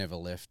would have never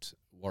left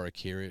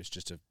Warrakirri. It was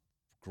just a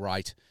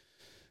great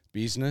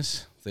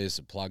business. There's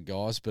the plug,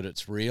 guys, but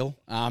it's real.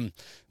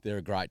 They're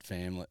a great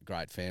family,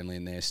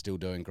 and they're still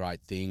doing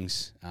great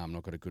things.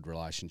 I've got a good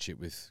relationship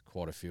with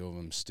quite a few of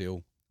them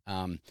still.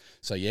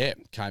 So yeah,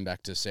 came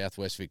back to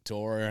Southwest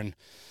Victoria and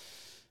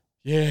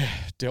yeah,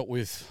 dealt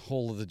with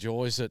all of the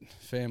joys that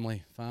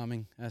family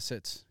farming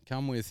assets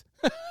come with.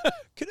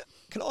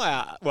 Can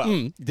I?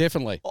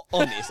 Definitely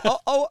on this,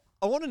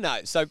 I want to know.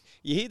 So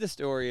you hear the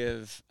story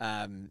of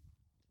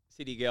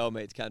city girl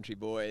meets country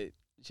boy.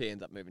 She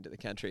ends up moving to the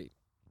country.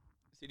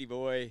 City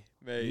boy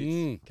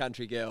meets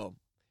country girl.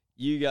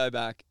 You go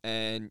back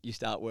and you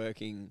start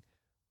working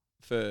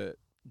for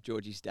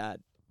Georgie's dad.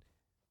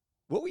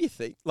 What were you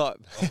think? Like,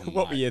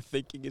 what were you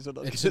thinking? Is what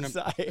I was going to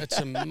say. It's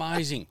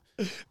amazing.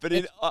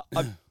 But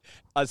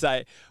I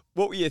say,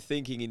 what were you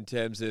thinking in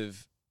terms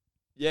of?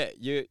 Yeah,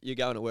 you're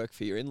going to work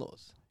for your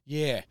in-laws.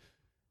 Yeah,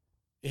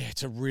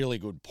 it's a really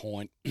good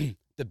point.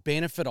 The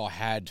benefit I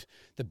had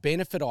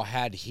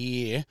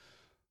here,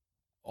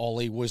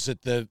 Ollie, was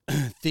that the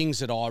things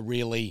that were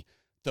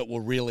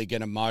really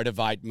going to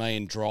motivate me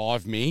and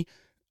drive me,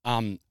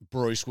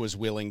 Bruce was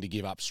willing to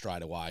give up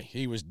straight away.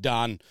 He was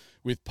done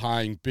with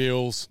paying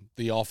bills,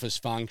 the office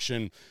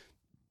function,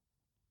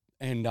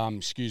 and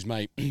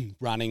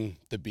running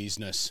the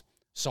business.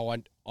 So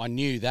I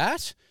knew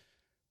that.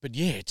 But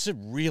yeah, it's a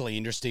really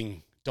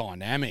interesting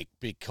dynamic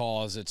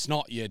because it's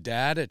not your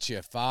dad, it's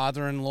your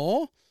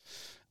father-in-law.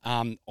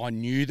 I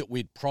knew that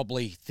we'd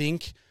probably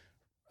think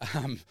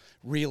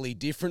really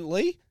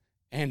differently,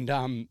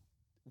 and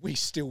we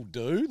still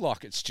do.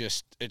 Like, it's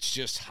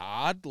just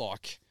hard.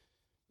 Like,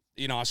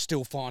 I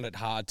still find it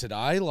hard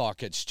today.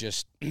 Like, it's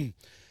just,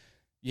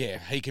 yeah,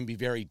 he can be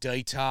very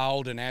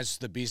detailed, and as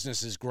the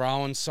business is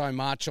growing so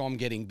much, I'm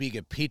getting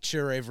bigger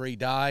picture every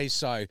day.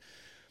 So,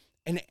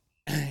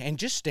 and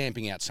just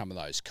stamping out some of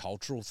those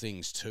cultural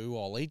things too,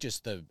 Ollie,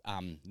 just the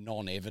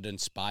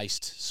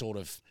non-evidence-based sort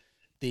of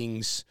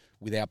things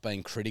without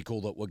being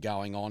critical that were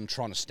going on,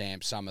 trying to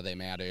stamp some of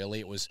them out early.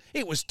 It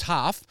was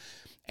tough,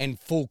 and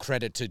full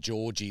credit to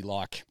Georgie.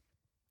 Like,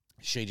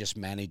 she just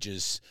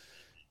manages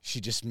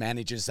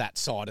that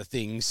side of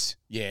things,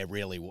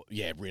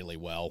 really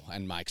well,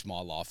 and makes my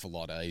life a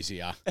lot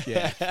easier.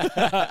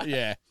 Yeah,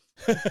 yeah.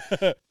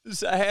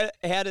 So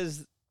how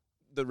does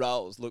the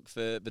roles look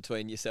for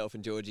between yourself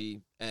and Georgie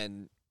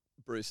and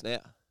Bruce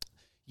now?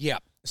 Yeah.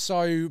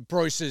 So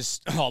Bruce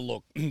is,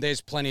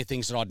 there's plenty of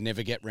things that I'd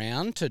never get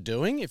round to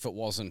doing if it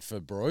wasn't for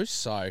Bruce.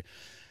 So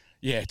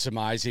yeah, it's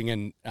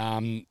amazing.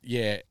 And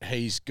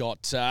he's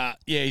got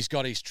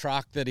his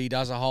truck that he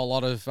does a whole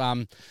lot of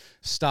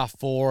stuff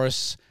for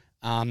us.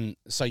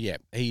 So yeah,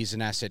 he's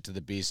an asset to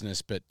the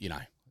business, but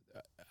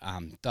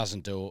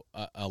doesn't do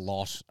a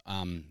lot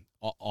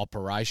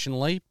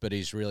operationally, but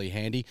he's really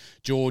handy.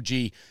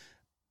 Georgie,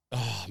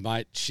 oh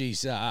mate,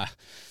 she's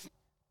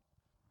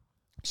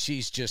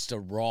just a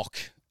rock.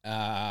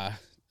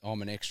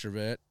 I'm an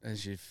extrovert,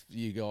 as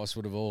you guys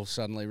would have all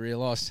suddenly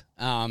realised.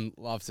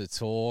 Love to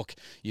talk.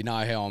 You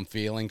know how I'm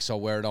feeling, so I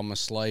wear it on my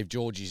sleeve.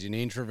 Georgie's an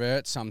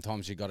introvert.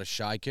 Sometimes you got to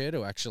shake her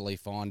to actually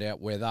find out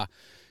whether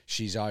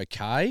she's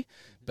okay.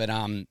 But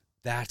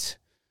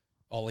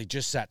Ollie,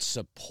 just that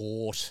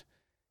support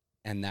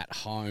and that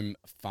home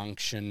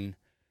function.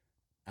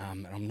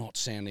 And I'm not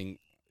sounding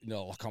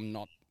like I'm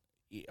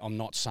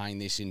not saying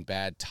this in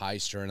bad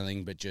taste or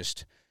anything, but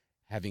just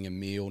having a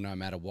meal, no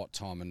matter what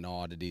time of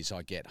night it is,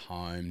 I get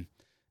home,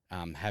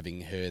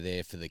 having her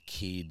there for the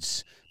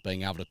kids,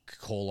 being able to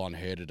call on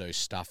her to do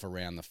stuff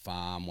around the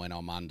farm when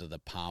I'm under the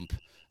pump.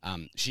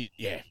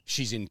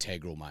 She's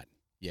integral, mate.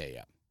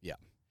 Yeah.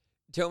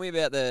 Tell me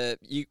about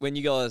when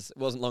you guys, it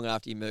wasn't long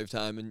after you moved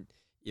home and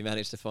you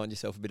managed to find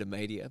yourself a bit of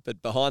media,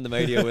 but behind the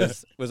media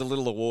was a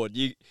little award.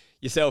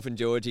 Yourself and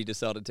Georgie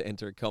decided to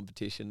enter a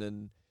competition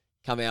and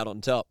come out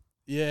on top.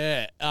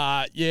 Yeah.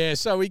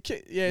 So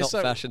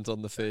fashions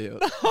on the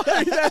field.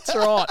 That's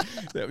right.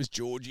 That was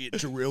Georgie at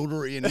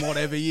Jerilderie in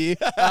whatever year.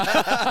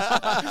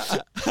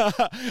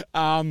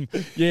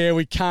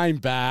 We came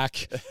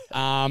back.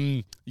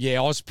 I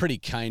was pretty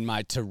keen,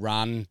 mate, to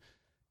run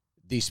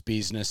this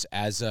business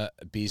as a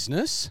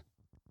business.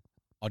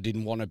 I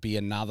didn't want to be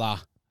another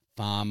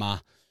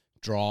farmer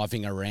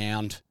driving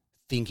around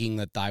thinking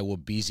that they were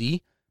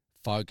busy,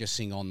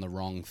 focusing on the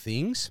wrong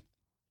things.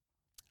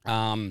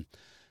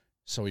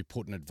 So we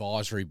put an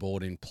advisory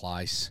board in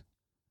place.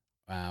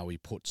 We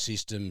put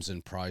systems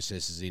and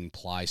processes in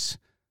place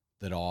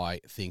that I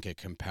think are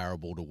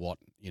comparable to what,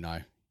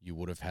 you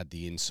would have had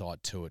the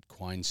insight to at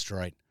Queen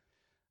Street.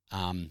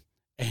 That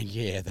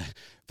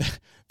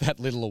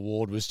little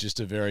award was just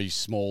a very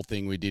small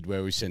thing we did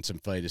where we sent some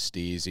feeder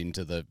steers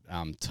into the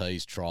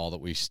tease trial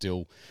that we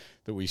still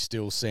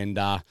send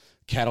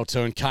cattle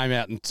to, and came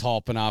out on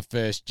top in our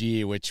first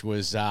year, which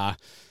was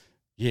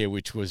Yeah,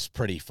 which was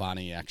pretty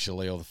funny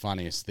actually. Or the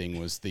funniest thing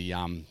was the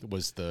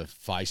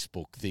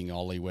Facebook thing,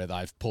 Ollie, where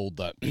they've pulled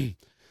the.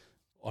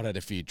 I'd had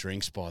a few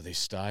drinks by this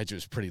stage. It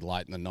was pretty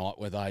late in the night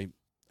where they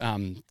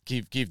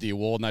give the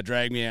award and they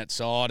dragged me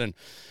outside. And I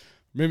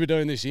remember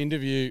doing this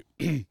interview.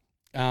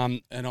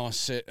 And I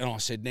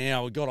said,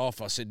 now we got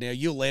off. I said, now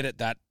you'll edit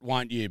that,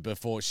 won't you?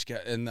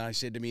 And they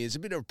said to me, there's a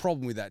bit of a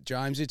problem with that,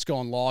 James. It's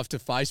gone live to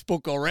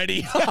Facebook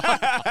already.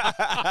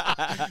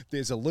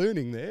 There's a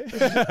learning there.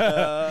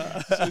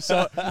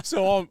 So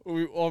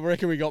I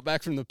reckon we got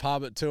back from the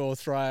pub at 2 or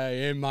 3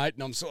 a.m, mate,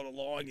 and I'm sort of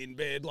lying in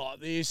bed like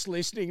this,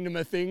 listening to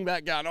my thing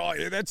back, going, oh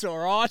yeah, that's all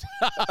right.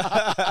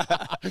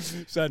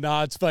 So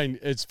no,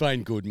 it's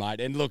been good,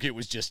 mate. And look, it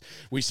was just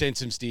we sent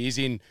some steers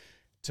in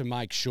to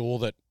make sure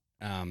that.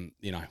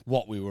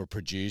 What we were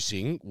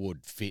producing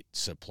would fit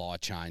supply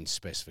chain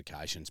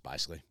specifications,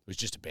 basically. It was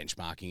just a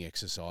benchmarking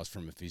exercise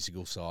from a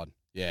physical side.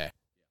 Yeah.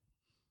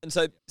 And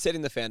so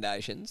setting the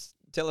foundations,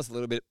 tell us a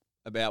little bit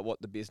about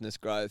what the business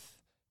growth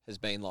has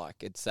been like.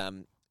 It's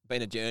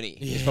been a journey.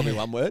 Yeah. It's probably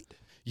one word.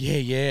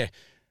 Yeah.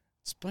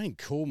 It's been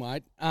cool,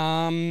 mate.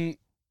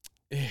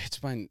 It's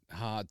been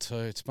hard too.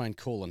 It's been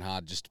cool and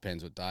hard. Just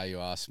depends what day you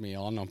ask me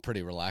on. I'm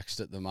pretty relaxed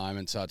at the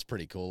moment, so it's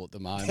pretty cool at the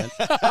moment.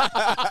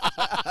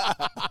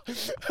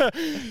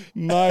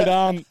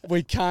 Mate,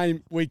 we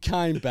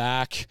came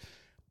back.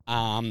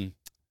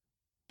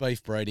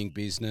 Beef breeding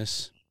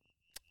business,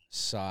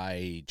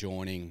 say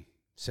joining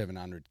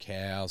 700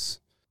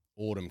 cows,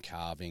 autumn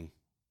calving.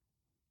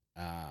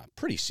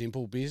 Pretty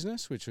simple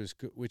business, which was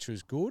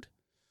good.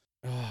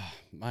 Oh,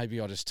 maybe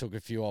I just took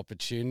a few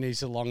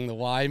opportunities along the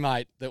way,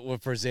 mate, that were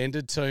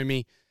presented to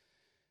me.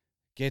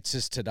 Gets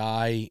us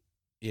today,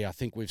 I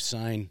think we've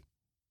seen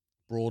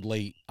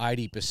broadly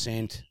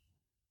 80%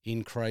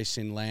 increase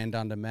in land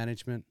under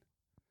management,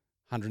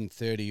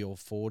 130 or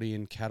 40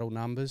 in cattle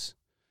numbers.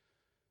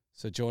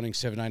 So joining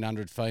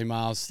 1,700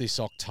 females this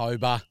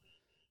October.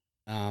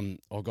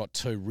 I've got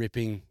 2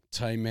 ripping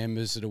team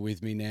members that are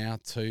with me now.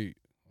 2,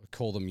 I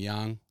call them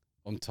young.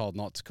 I'm told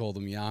not to call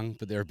them young,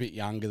 but they're a bit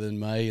younger than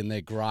me, and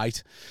they're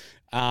great.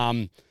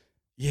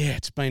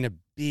 It's been a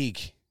big,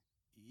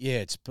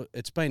 it's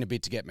been a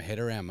bit to get my head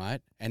around,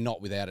 mate, and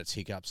not without its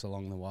hiccups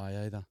along the way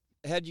either.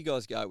 How did you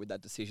guys go with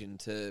that decision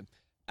to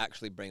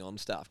actually bring on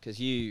staff?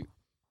 Because you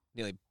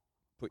nearly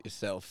put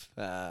yourself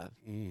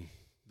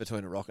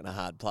between a rock and a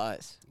hard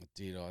place. I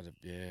did. I've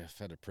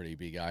had a pretty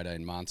big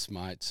 18 months,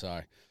 mate,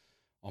 so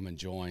I'm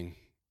enjoying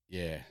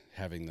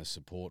having the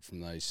support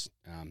from these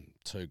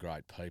 2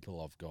 great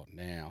people I've got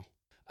now.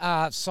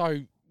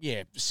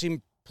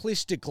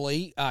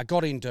 Simplistically,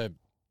 got into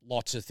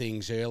lots of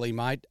things early,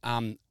 mate.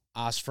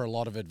 Asked for a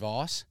lot of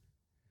advice.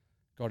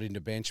 Got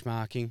into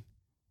benchmarking.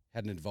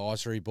 Had an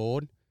advisory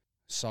board.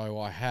 So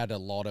I had a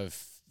lot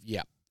of,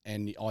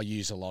 and I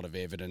use a lot of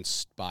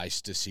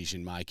evidence-based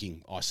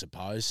decision-making, I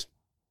suppose,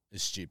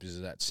 as stupid as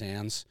that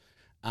sounds.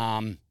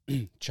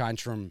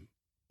 Changed from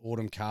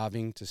autumn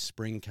calving to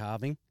spring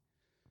calving.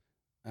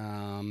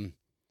 In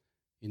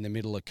the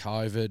middle of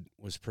COVID,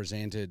 was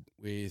presented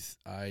with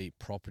a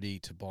property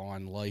to buy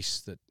and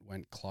lease that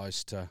went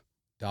close to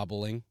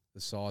doubling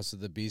the size of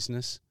the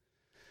business.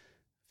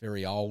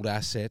 Very old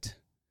asset,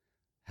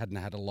 hadn't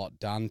had a lot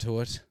done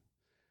to it.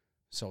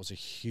 So it was a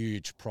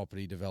huge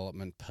property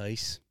development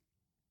piece,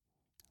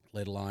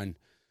 let alone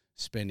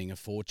spending a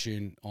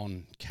fortune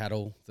on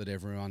cattle that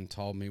everyone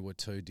told me were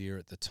too dear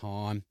at the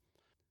time.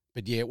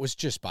 But it was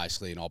just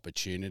basically an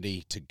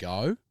opportunity to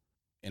go.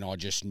 And I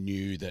just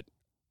knew that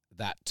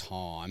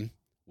time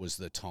was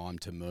the time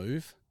to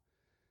move.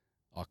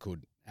 I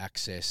could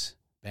access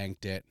bank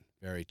debt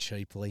very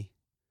cheaply.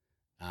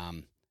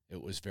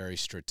 It was very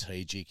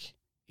strategic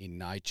in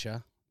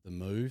nature, the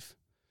move.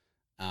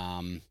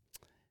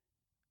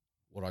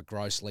 What I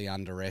grossly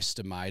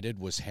underestimated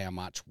was how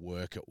much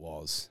work it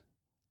was.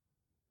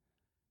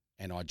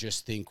 And I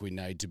just think we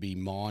need to be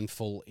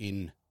mindful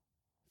in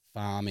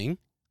farming,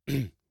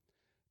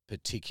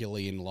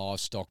 particularly in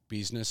livestock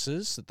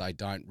businesses, that they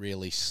don't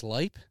really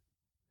sleep.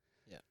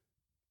 Yeah.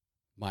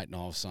 Mate and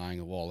I was saying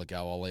a while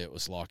ago, Ollie, it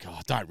was like, I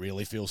don't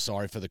really feel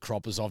sorry for the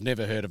croppers. I've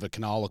never heard of a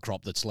canola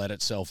crop that's let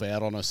itself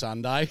out on a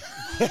Sunday.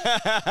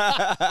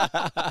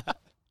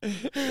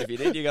 If you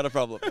did, you got a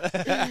problem.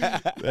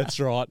 That's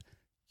right.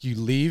 You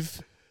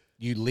live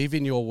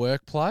in your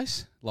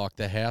workplace, like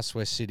the house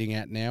we're sitting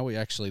at now. We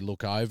actually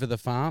look over the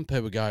farm.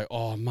 People go,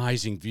 oh,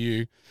 amazing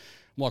view.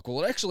 I'm like,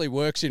 well, it actually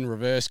works in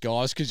reverse,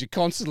 guys, because you're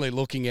constantly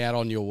looking out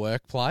on your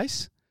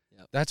workplace.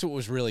 Yep. That's what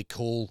was really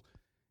cool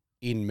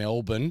in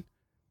Melbourne.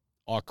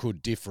 I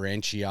could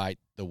differentiate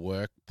the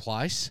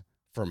workplace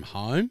from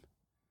home.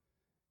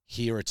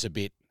 Here it's a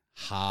bit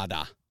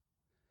harder.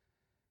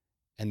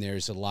 And there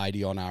is a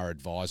lady on our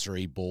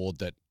advisory board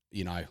that,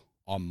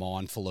 I'm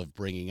mindful of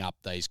bringing up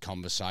these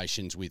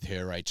conversations with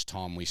her each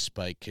time we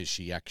speak, because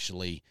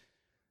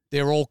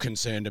they're all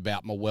concerned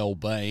about my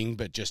well-being,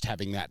 but just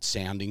having that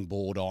sounding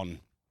board on.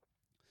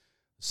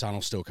 The sun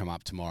will still come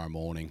up tomorrow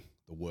morning.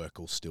 The work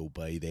will still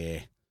be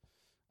there.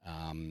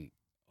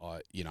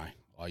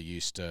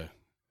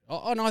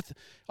 And I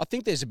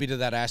think there's a bit of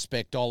that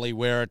aspect, Ollie,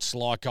 where it's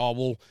like, oh,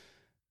 well,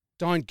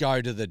 don't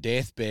go to the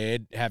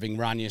deathbed having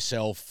run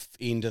yourself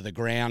into the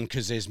ground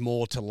because there's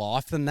more to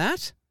life than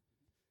that.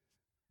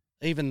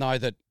 Even though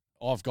that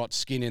I've got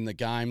skin in the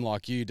game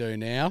like you do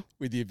now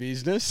with your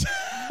business.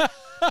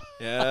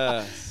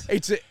 Yeah.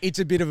 It's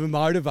a bit of a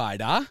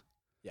motivator.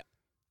 Yeah.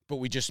 But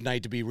we just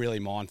need to be really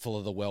mindful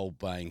of the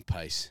well-being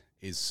piece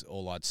is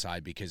all I'd say,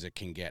 because it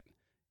can get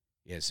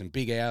some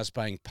big hours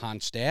being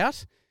punched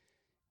out.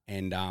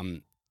 And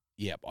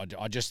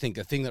I just think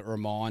the thing that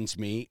reminds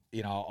me,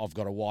 I've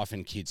got a wife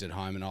and kids at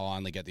home, and I'll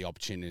only get the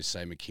opportunity to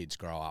see my kids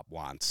grow up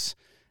once,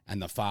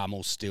 and the farm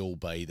will still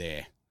be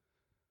there.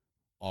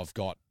 I've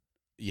got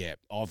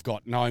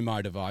no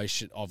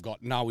motivation. I've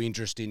got no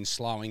interest in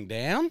slowing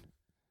down.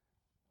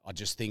 I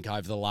just think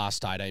over the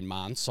last 18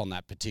 months on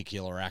that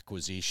particular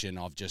acquisition,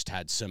 I've just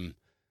had some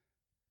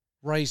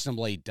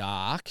reasonably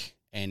dark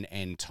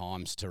and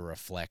times to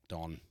reflect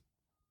on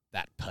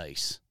that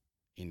piece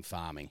in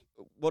farming.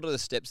 What are the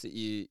steps that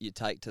you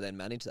take to then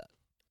manage that?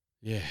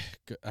 Yeah,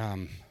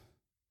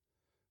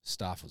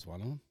 staff was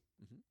one of them.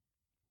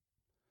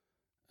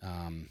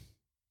 Mm-hmm.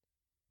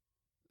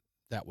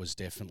 That was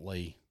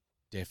definitely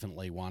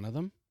one of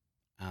them.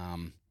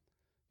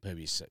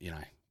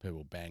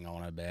 People bang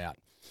on about,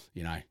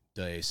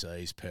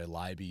 DSEs per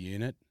labour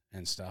unit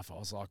and stuff. I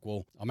was like,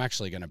 well, I'm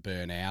actually going to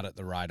burn out at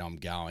the rate I'm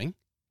going,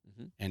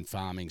 and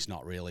farming's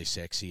not really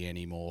sexy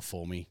anymore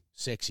for me.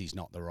 Sexy's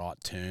not the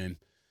right term.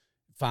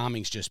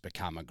 Farming's just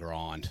become a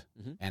grind,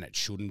 and it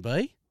shouldn't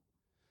be.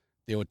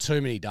 There were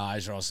too many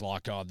days where I was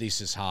like, oh, this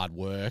is hard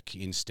work,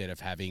 instead of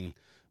having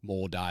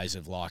more days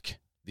of like,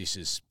 this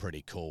is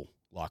pretty cool,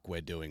 like we're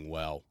doing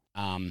well.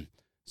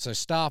 So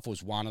staff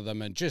was one of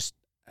them, and just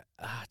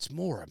it's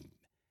more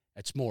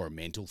a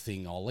mental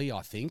thing, Ollie.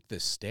 I think the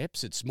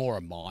steps, it's more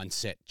a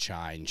mindset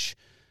change.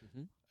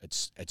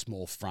 It's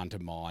more front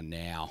of mind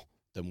now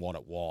than what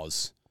it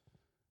was.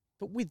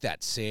 But with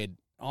that said,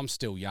 I'm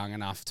still young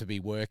enough to be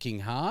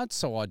working hard,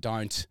 so I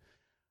don't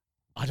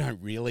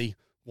really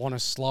want to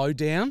slow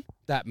down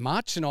that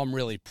much, and I'm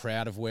really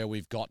proud of where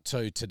we've got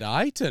to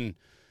date. And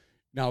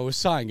I was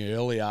saying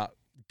earlier,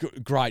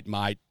 great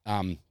mate,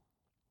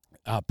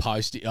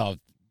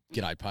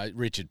 G'day,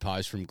 Richard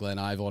Post from Glen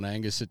Avon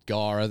Angus at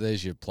Gyra.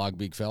 There's your plug,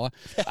 big fella.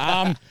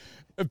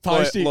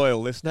 Posty, Loyal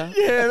listener.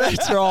 Yeah,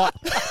 that's right.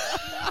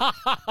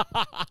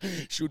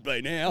 Should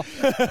be now.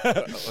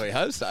 We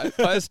hope so.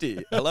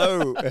 Posty,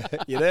 hello.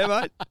 You there,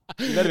 mate?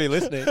 You better be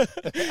listening.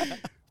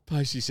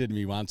 Posty said to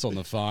me once on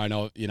the phone,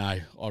 I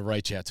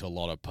reach out to a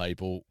lot of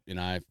people,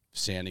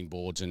 sounding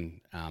boards and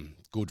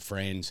good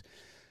friends.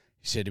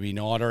 He said to me,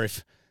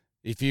 Nida,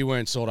 if you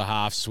weren't sort of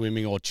half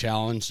swimming or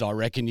challenged, I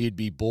reckon you'd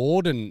be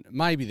bored. And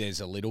maybe there's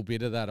a little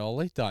bit of that,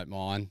 Ollie. Don't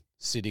mind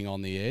sitting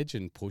on the edge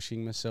and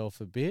pushing myself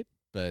a bit.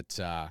 But,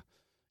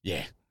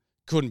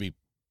 couldn't be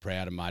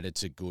prouder, mate.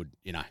 It's a good,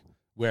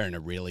 we're in a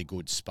really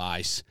good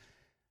space.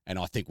 And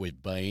I think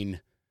we've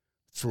been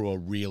through a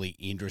really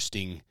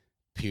interesting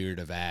period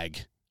of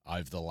ag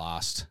over the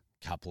last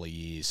couple of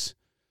years.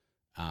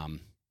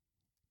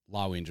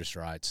 Low interest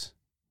rates,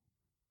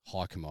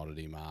 high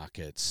commodity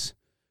markets,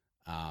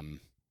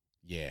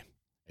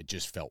 it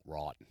just felt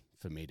right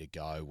for me to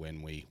go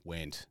when we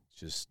went.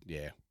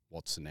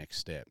 What's the next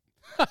step?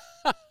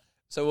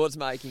 So what's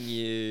making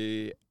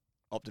you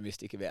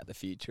optimistic about the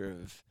future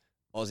of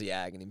Aussie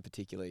Ag and in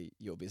particular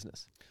your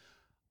business?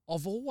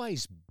 I've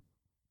always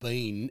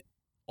been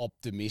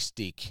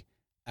optimistic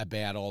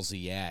about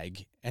Aussie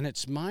Ag, and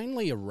it's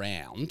mainly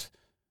around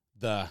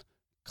the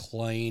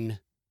clean,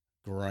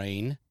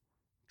 green,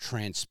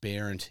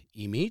 transparent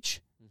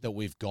image that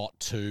we've got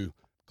to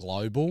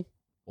global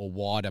or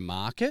wider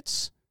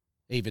markets,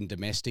 even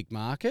domestic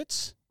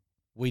markets.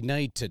 We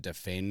need to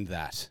defend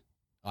that,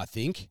 I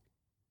think.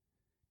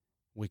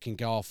 We can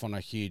go off on a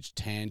huge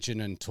tangent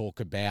and talk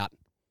about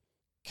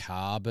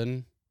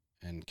carbon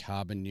and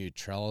carbon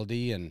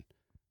neutrality and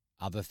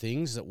other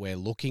things that we're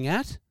looking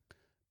at.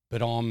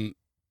 But I'm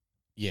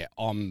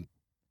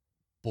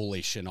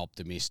bullish and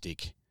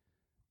optimistic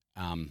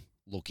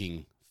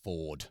looking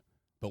forward.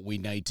 But we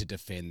need to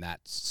defend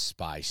that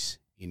space,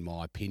 in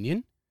my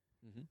opinion.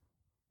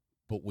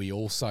 But we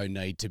also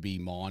need to be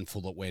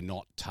mindful that we're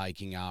not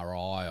taking our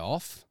eye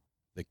off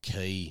the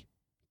key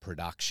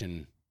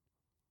production,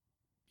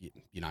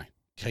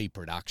 key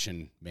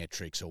production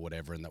metrics or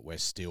whatever, and that we're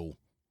still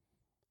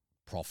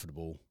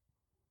profitable,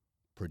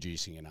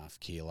 producing enough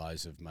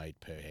kilos of meat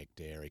per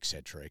hectare, et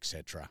cetera, which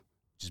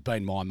has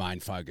been my main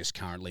focus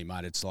currently,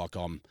 mate. It's like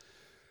I'm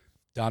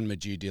done my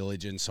due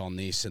diligence on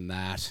this and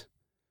that,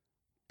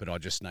 but I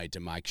just need to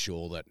make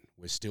sure that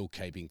we're still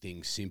keeping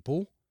things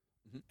simple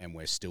and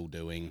we're still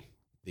doing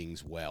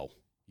things well.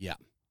 Yeah.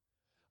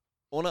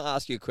 I want to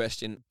ask you a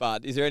question,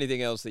 but is there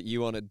anything else that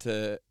you wanted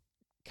to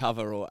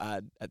cover or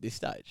add at this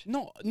stage?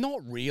 Not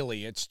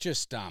really. It's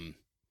just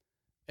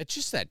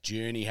that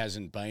journey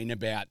hasn't been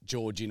about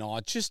Georgie and I.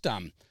 It's just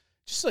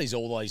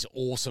all these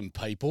awesome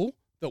people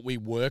that we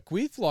work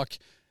with. Like,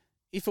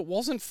 if it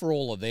wasn't for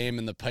all of them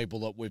and the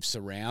people that we've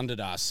surrounded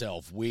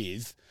ourselves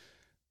with,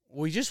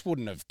 we just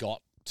wouldn't have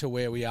got to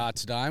where we are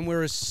today. And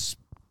we're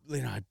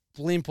a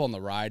blimp on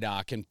the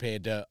radar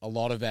compared to a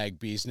lot of ag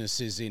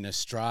businesses in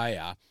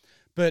Australia.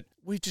 But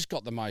we've just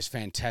got the most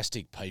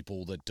fantastic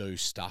people that do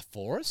stuff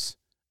for us.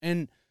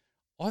 And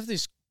I have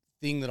this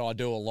thing that I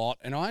do a lot,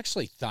 and I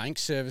actually thank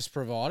service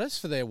providers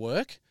for their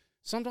work.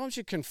 Sometimes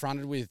you're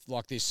confronted with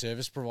like this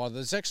service provider.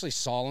 There's actually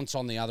silence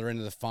on the other end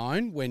of the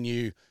phone when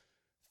you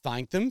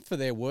thank them for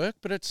their work,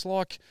 but it's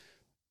like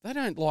they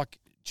don't like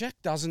Jack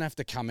doesn't have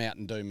to come out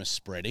and do my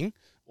spreading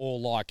or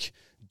like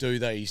do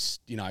these,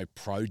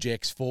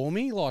 projects for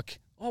me. Like,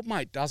 oh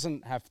mate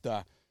doesn't have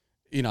to,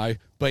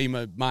 be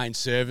my main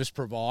service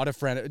provider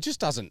for it. It just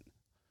doesn't.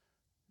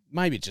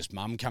 Maybe it's just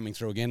mum coming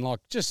through again. Like,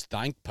 just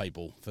thank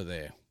people for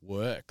their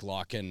work.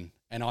 Like, and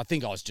I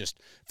think I was just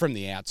from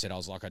the outset, I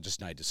was like, I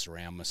just need to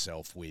surround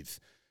myself with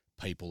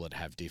people that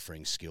have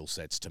differing skill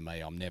sets to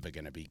me. I'm never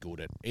going to be good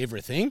at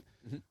everything,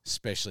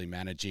 especially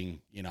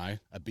managing,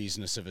 a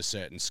business of a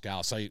certain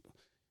scale. So,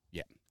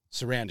 yeah,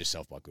 surround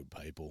yourself by good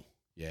people.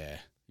 Yeah.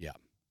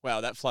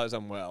 Well, that flows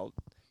on well.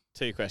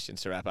 2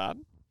 questions to wrap up.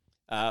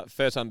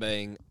 First one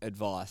being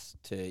advice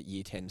to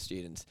Year 10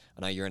 students.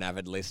 I know you're an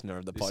avid listener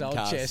of the This old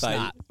podcast.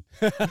 chestnut.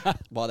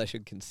 Why they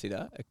should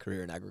consider a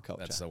career in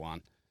agriculture. That's the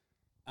one.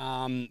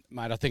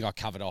 Mate, I think I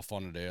covered off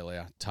on it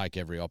earlier. Take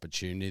every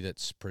opportunity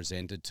that's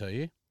presented to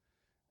you.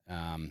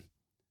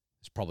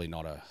 There's probably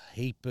not a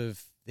heap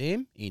of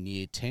them in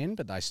Year 10,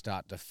 but they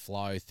start to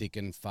flow thick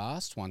and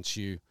fast once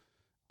you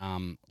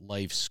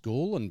leave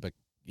school and,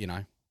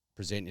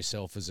 present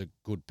yourself as a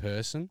good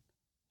person.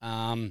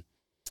 As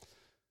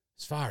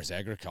far as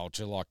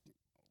agriculture, like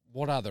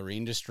what other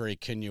industry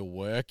can you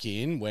work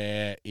in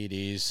where it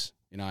is,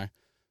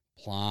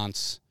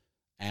 plants,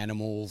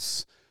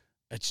 animals,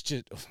 it's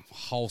just a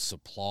whole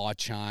supply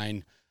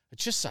chain.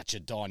 It's just such a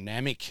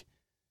dynamic.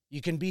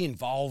 You can be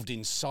involved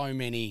in so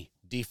many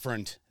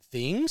different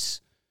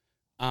things.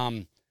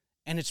 And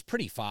it's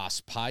pretty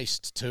fast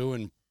paced too.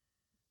 And,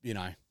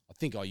 I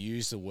think I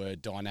use the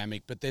word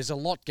dynamic, but there's a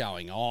lot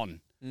going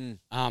on.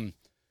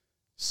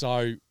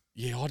 So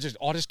yeah, I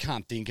just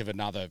can't think of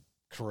another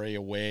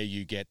career where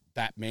you get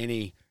that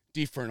many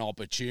different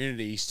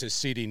opportunities to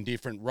sit in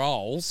different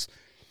roles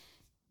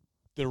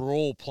that are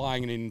all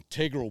playing an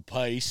integral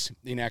piece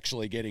in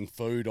actually getting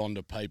food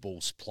onto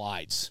people's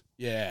plates.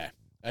 Yeah,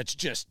 it's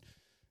just,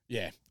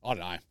 I don't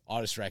know.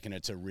 I just reckon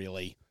it's a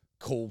really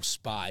cool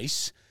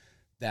space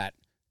that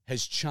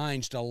has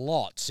changed a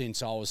lot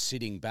since I was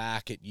sitting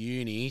back at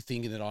uni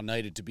thinking that I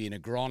needed to be an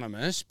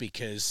agronomist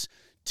because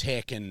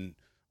tech and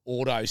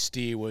auto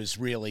steer was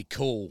really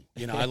cool.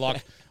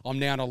 Like I'm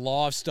now in a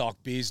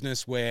livestock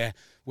business where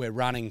we're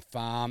running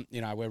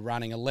we're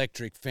running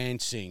electric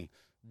fencing,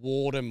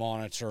 water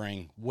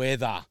monitoring,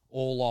 weather,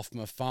 all off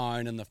my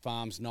phone, and the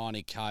farm's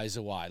 90 k's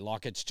away.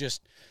 Like it's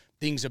just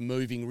things are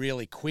moving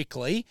really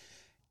quickly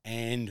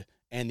and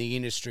the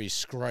industry is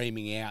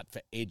screaming out for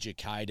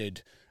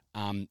educated,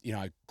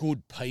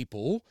 good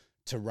people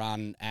to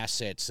run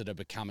assets that are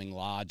becoming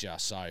larger.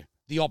 So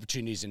the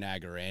opportunities in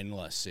ag are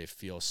endless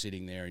if you're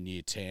sitting there in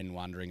Year 10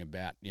 wondering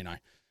about,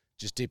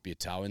 just dip your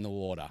toe in the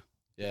water.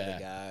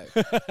 Yeah.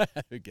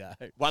 There we go.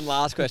 One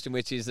last question,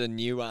 which is a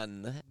new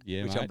one,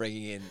 which mate. I'm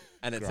bringing in,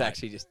 and it's Great.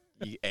 actually just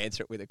you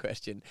answer it with a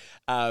question.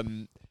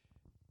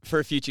 For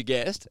a future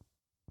guest,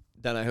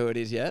 don't know who it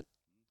is yet.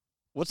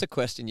 What's a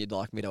question you'd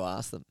like me to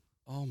ask them?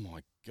 Oh,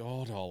 my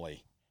God,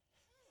 Ollie.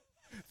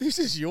 This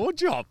is your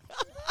job.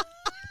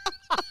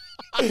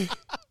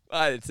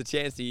 Mate, it's a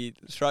chance to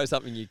throw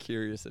something you're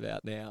curious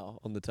about now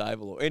on the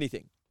table or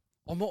anything.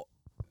 I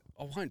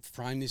won't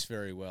frame this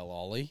very well,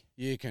 Ollie.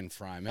 You can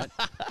frame it.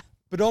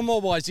 But I'm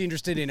always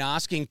interested in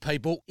asking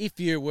people, if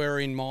you were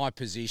in my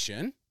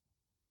position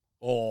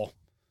or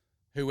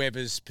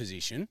whoever's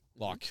position,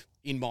 like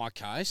in my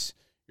case,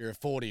 you're a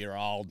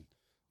 40-year-old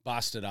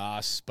busted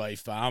ass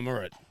beef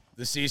farmer at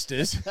the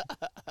Sisters.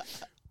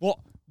 What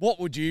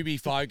would you be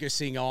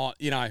focusing on?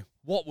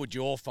 What would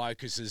your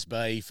focuses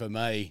be for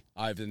me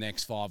over the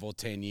next 5 or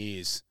 10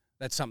 years?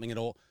 That's something at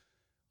all.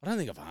 I don't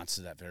think I've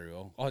answered that very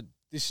well.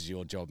 This is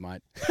your job,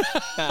 mate.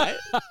 So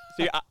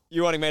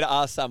you're wanting me to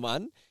ask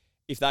someone,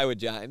 if they were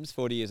James,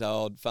 40 years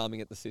old,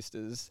 farming at the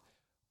Sisters,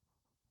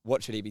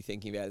 what should he be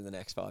thinking about in the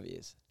next 5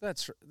 years?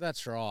 That's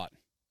right.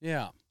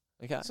 Yeah.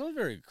 Okay. It's not a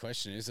very good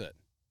question, is it?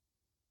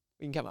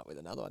 We can come up with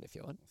another one if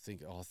you want. I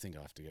think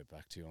I have to get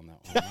back to you on that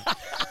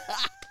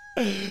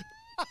one, mate.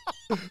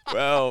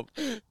 Well,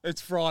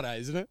 It's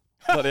Friday, isn't it?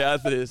 bloody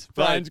oath it is.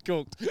 Brain's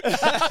cooked.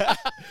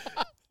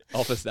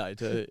 Office day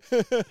too.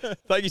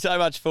 Thank you so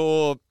much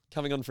for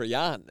coming on for a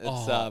yarn.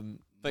 It's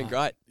been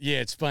great. Yeah,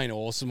 it's been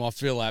awesome. I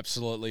feel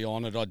absolutely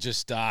honoured. I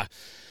just,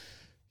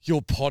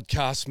 your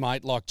podcast,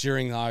 mate, like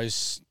during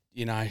those,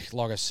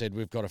 like I said,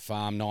 we've got a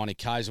farm 90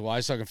 k's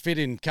away, so I can fit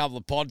in a couple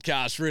of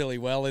podcasts really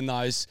well in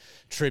those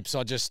trips.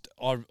 I just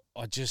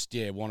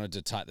wanted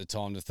to take the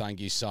time to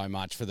thank you so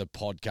much for the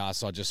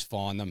podcast. I just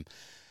find them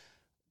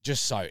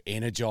just so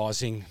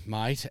energising,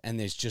 mate, and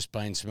there's just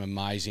been some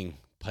amazing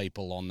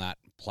people on that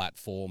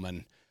platform,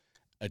 and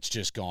it's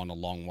just gone a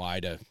long way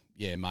to,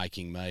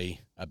 making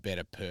me a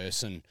better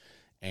person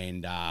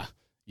and,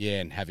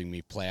 and having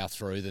me plough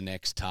through the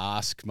next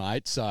task,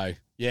 mate. So,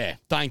 yeah,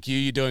 thank you.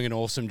 You're doing an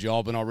awesome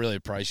job, and I really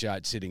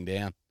appreciate sitting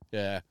down.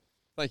 Yeah.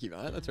 Thank you,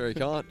 mate. That's very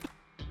kind.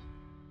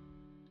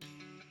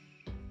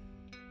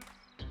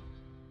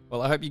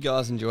 Well, I hope you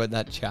guys enjoyed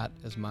that chat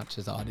as much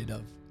as I did.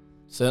 I've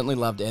certainly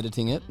loved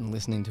editing it and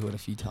listening to it a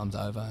few times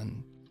over,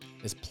 and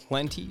there's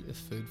plenty of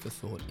food for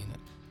thought in it.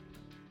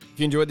 If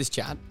you enjoyed this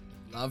chat,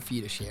 I'd love for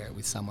you to share it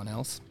with someone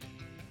else.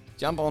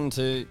 Jump on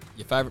to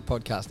your favourite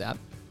podcast app.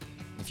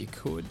 If you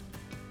could,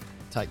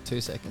 take 2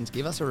 seconds,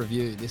 give us a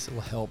review. This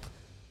will help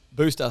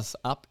boost us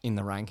up in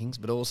the rankings,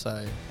 but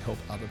also help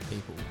other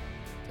people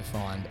to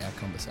find our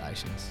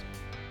conversations.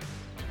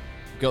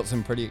 We've got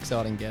some pretty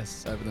exciting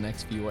guests over the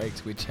next few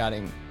weeks. We're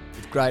chatting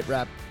with Great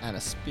Rap,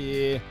 Anna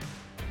Spear,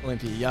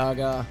 Olympia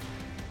Yaga,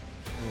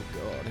 oh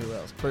God, who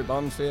else? Prue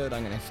Bonfield.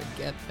 I'm going to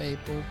forget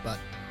people, but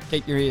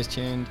keep your ears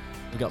tuned.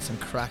 We've got some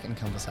cracking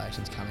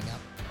conversations coming up.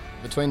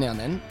 Between now and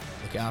then,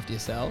 look after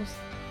yourselves,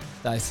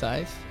 stay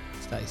safe,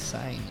 stay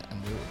sane,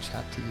 and we will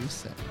chat to you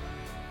soon.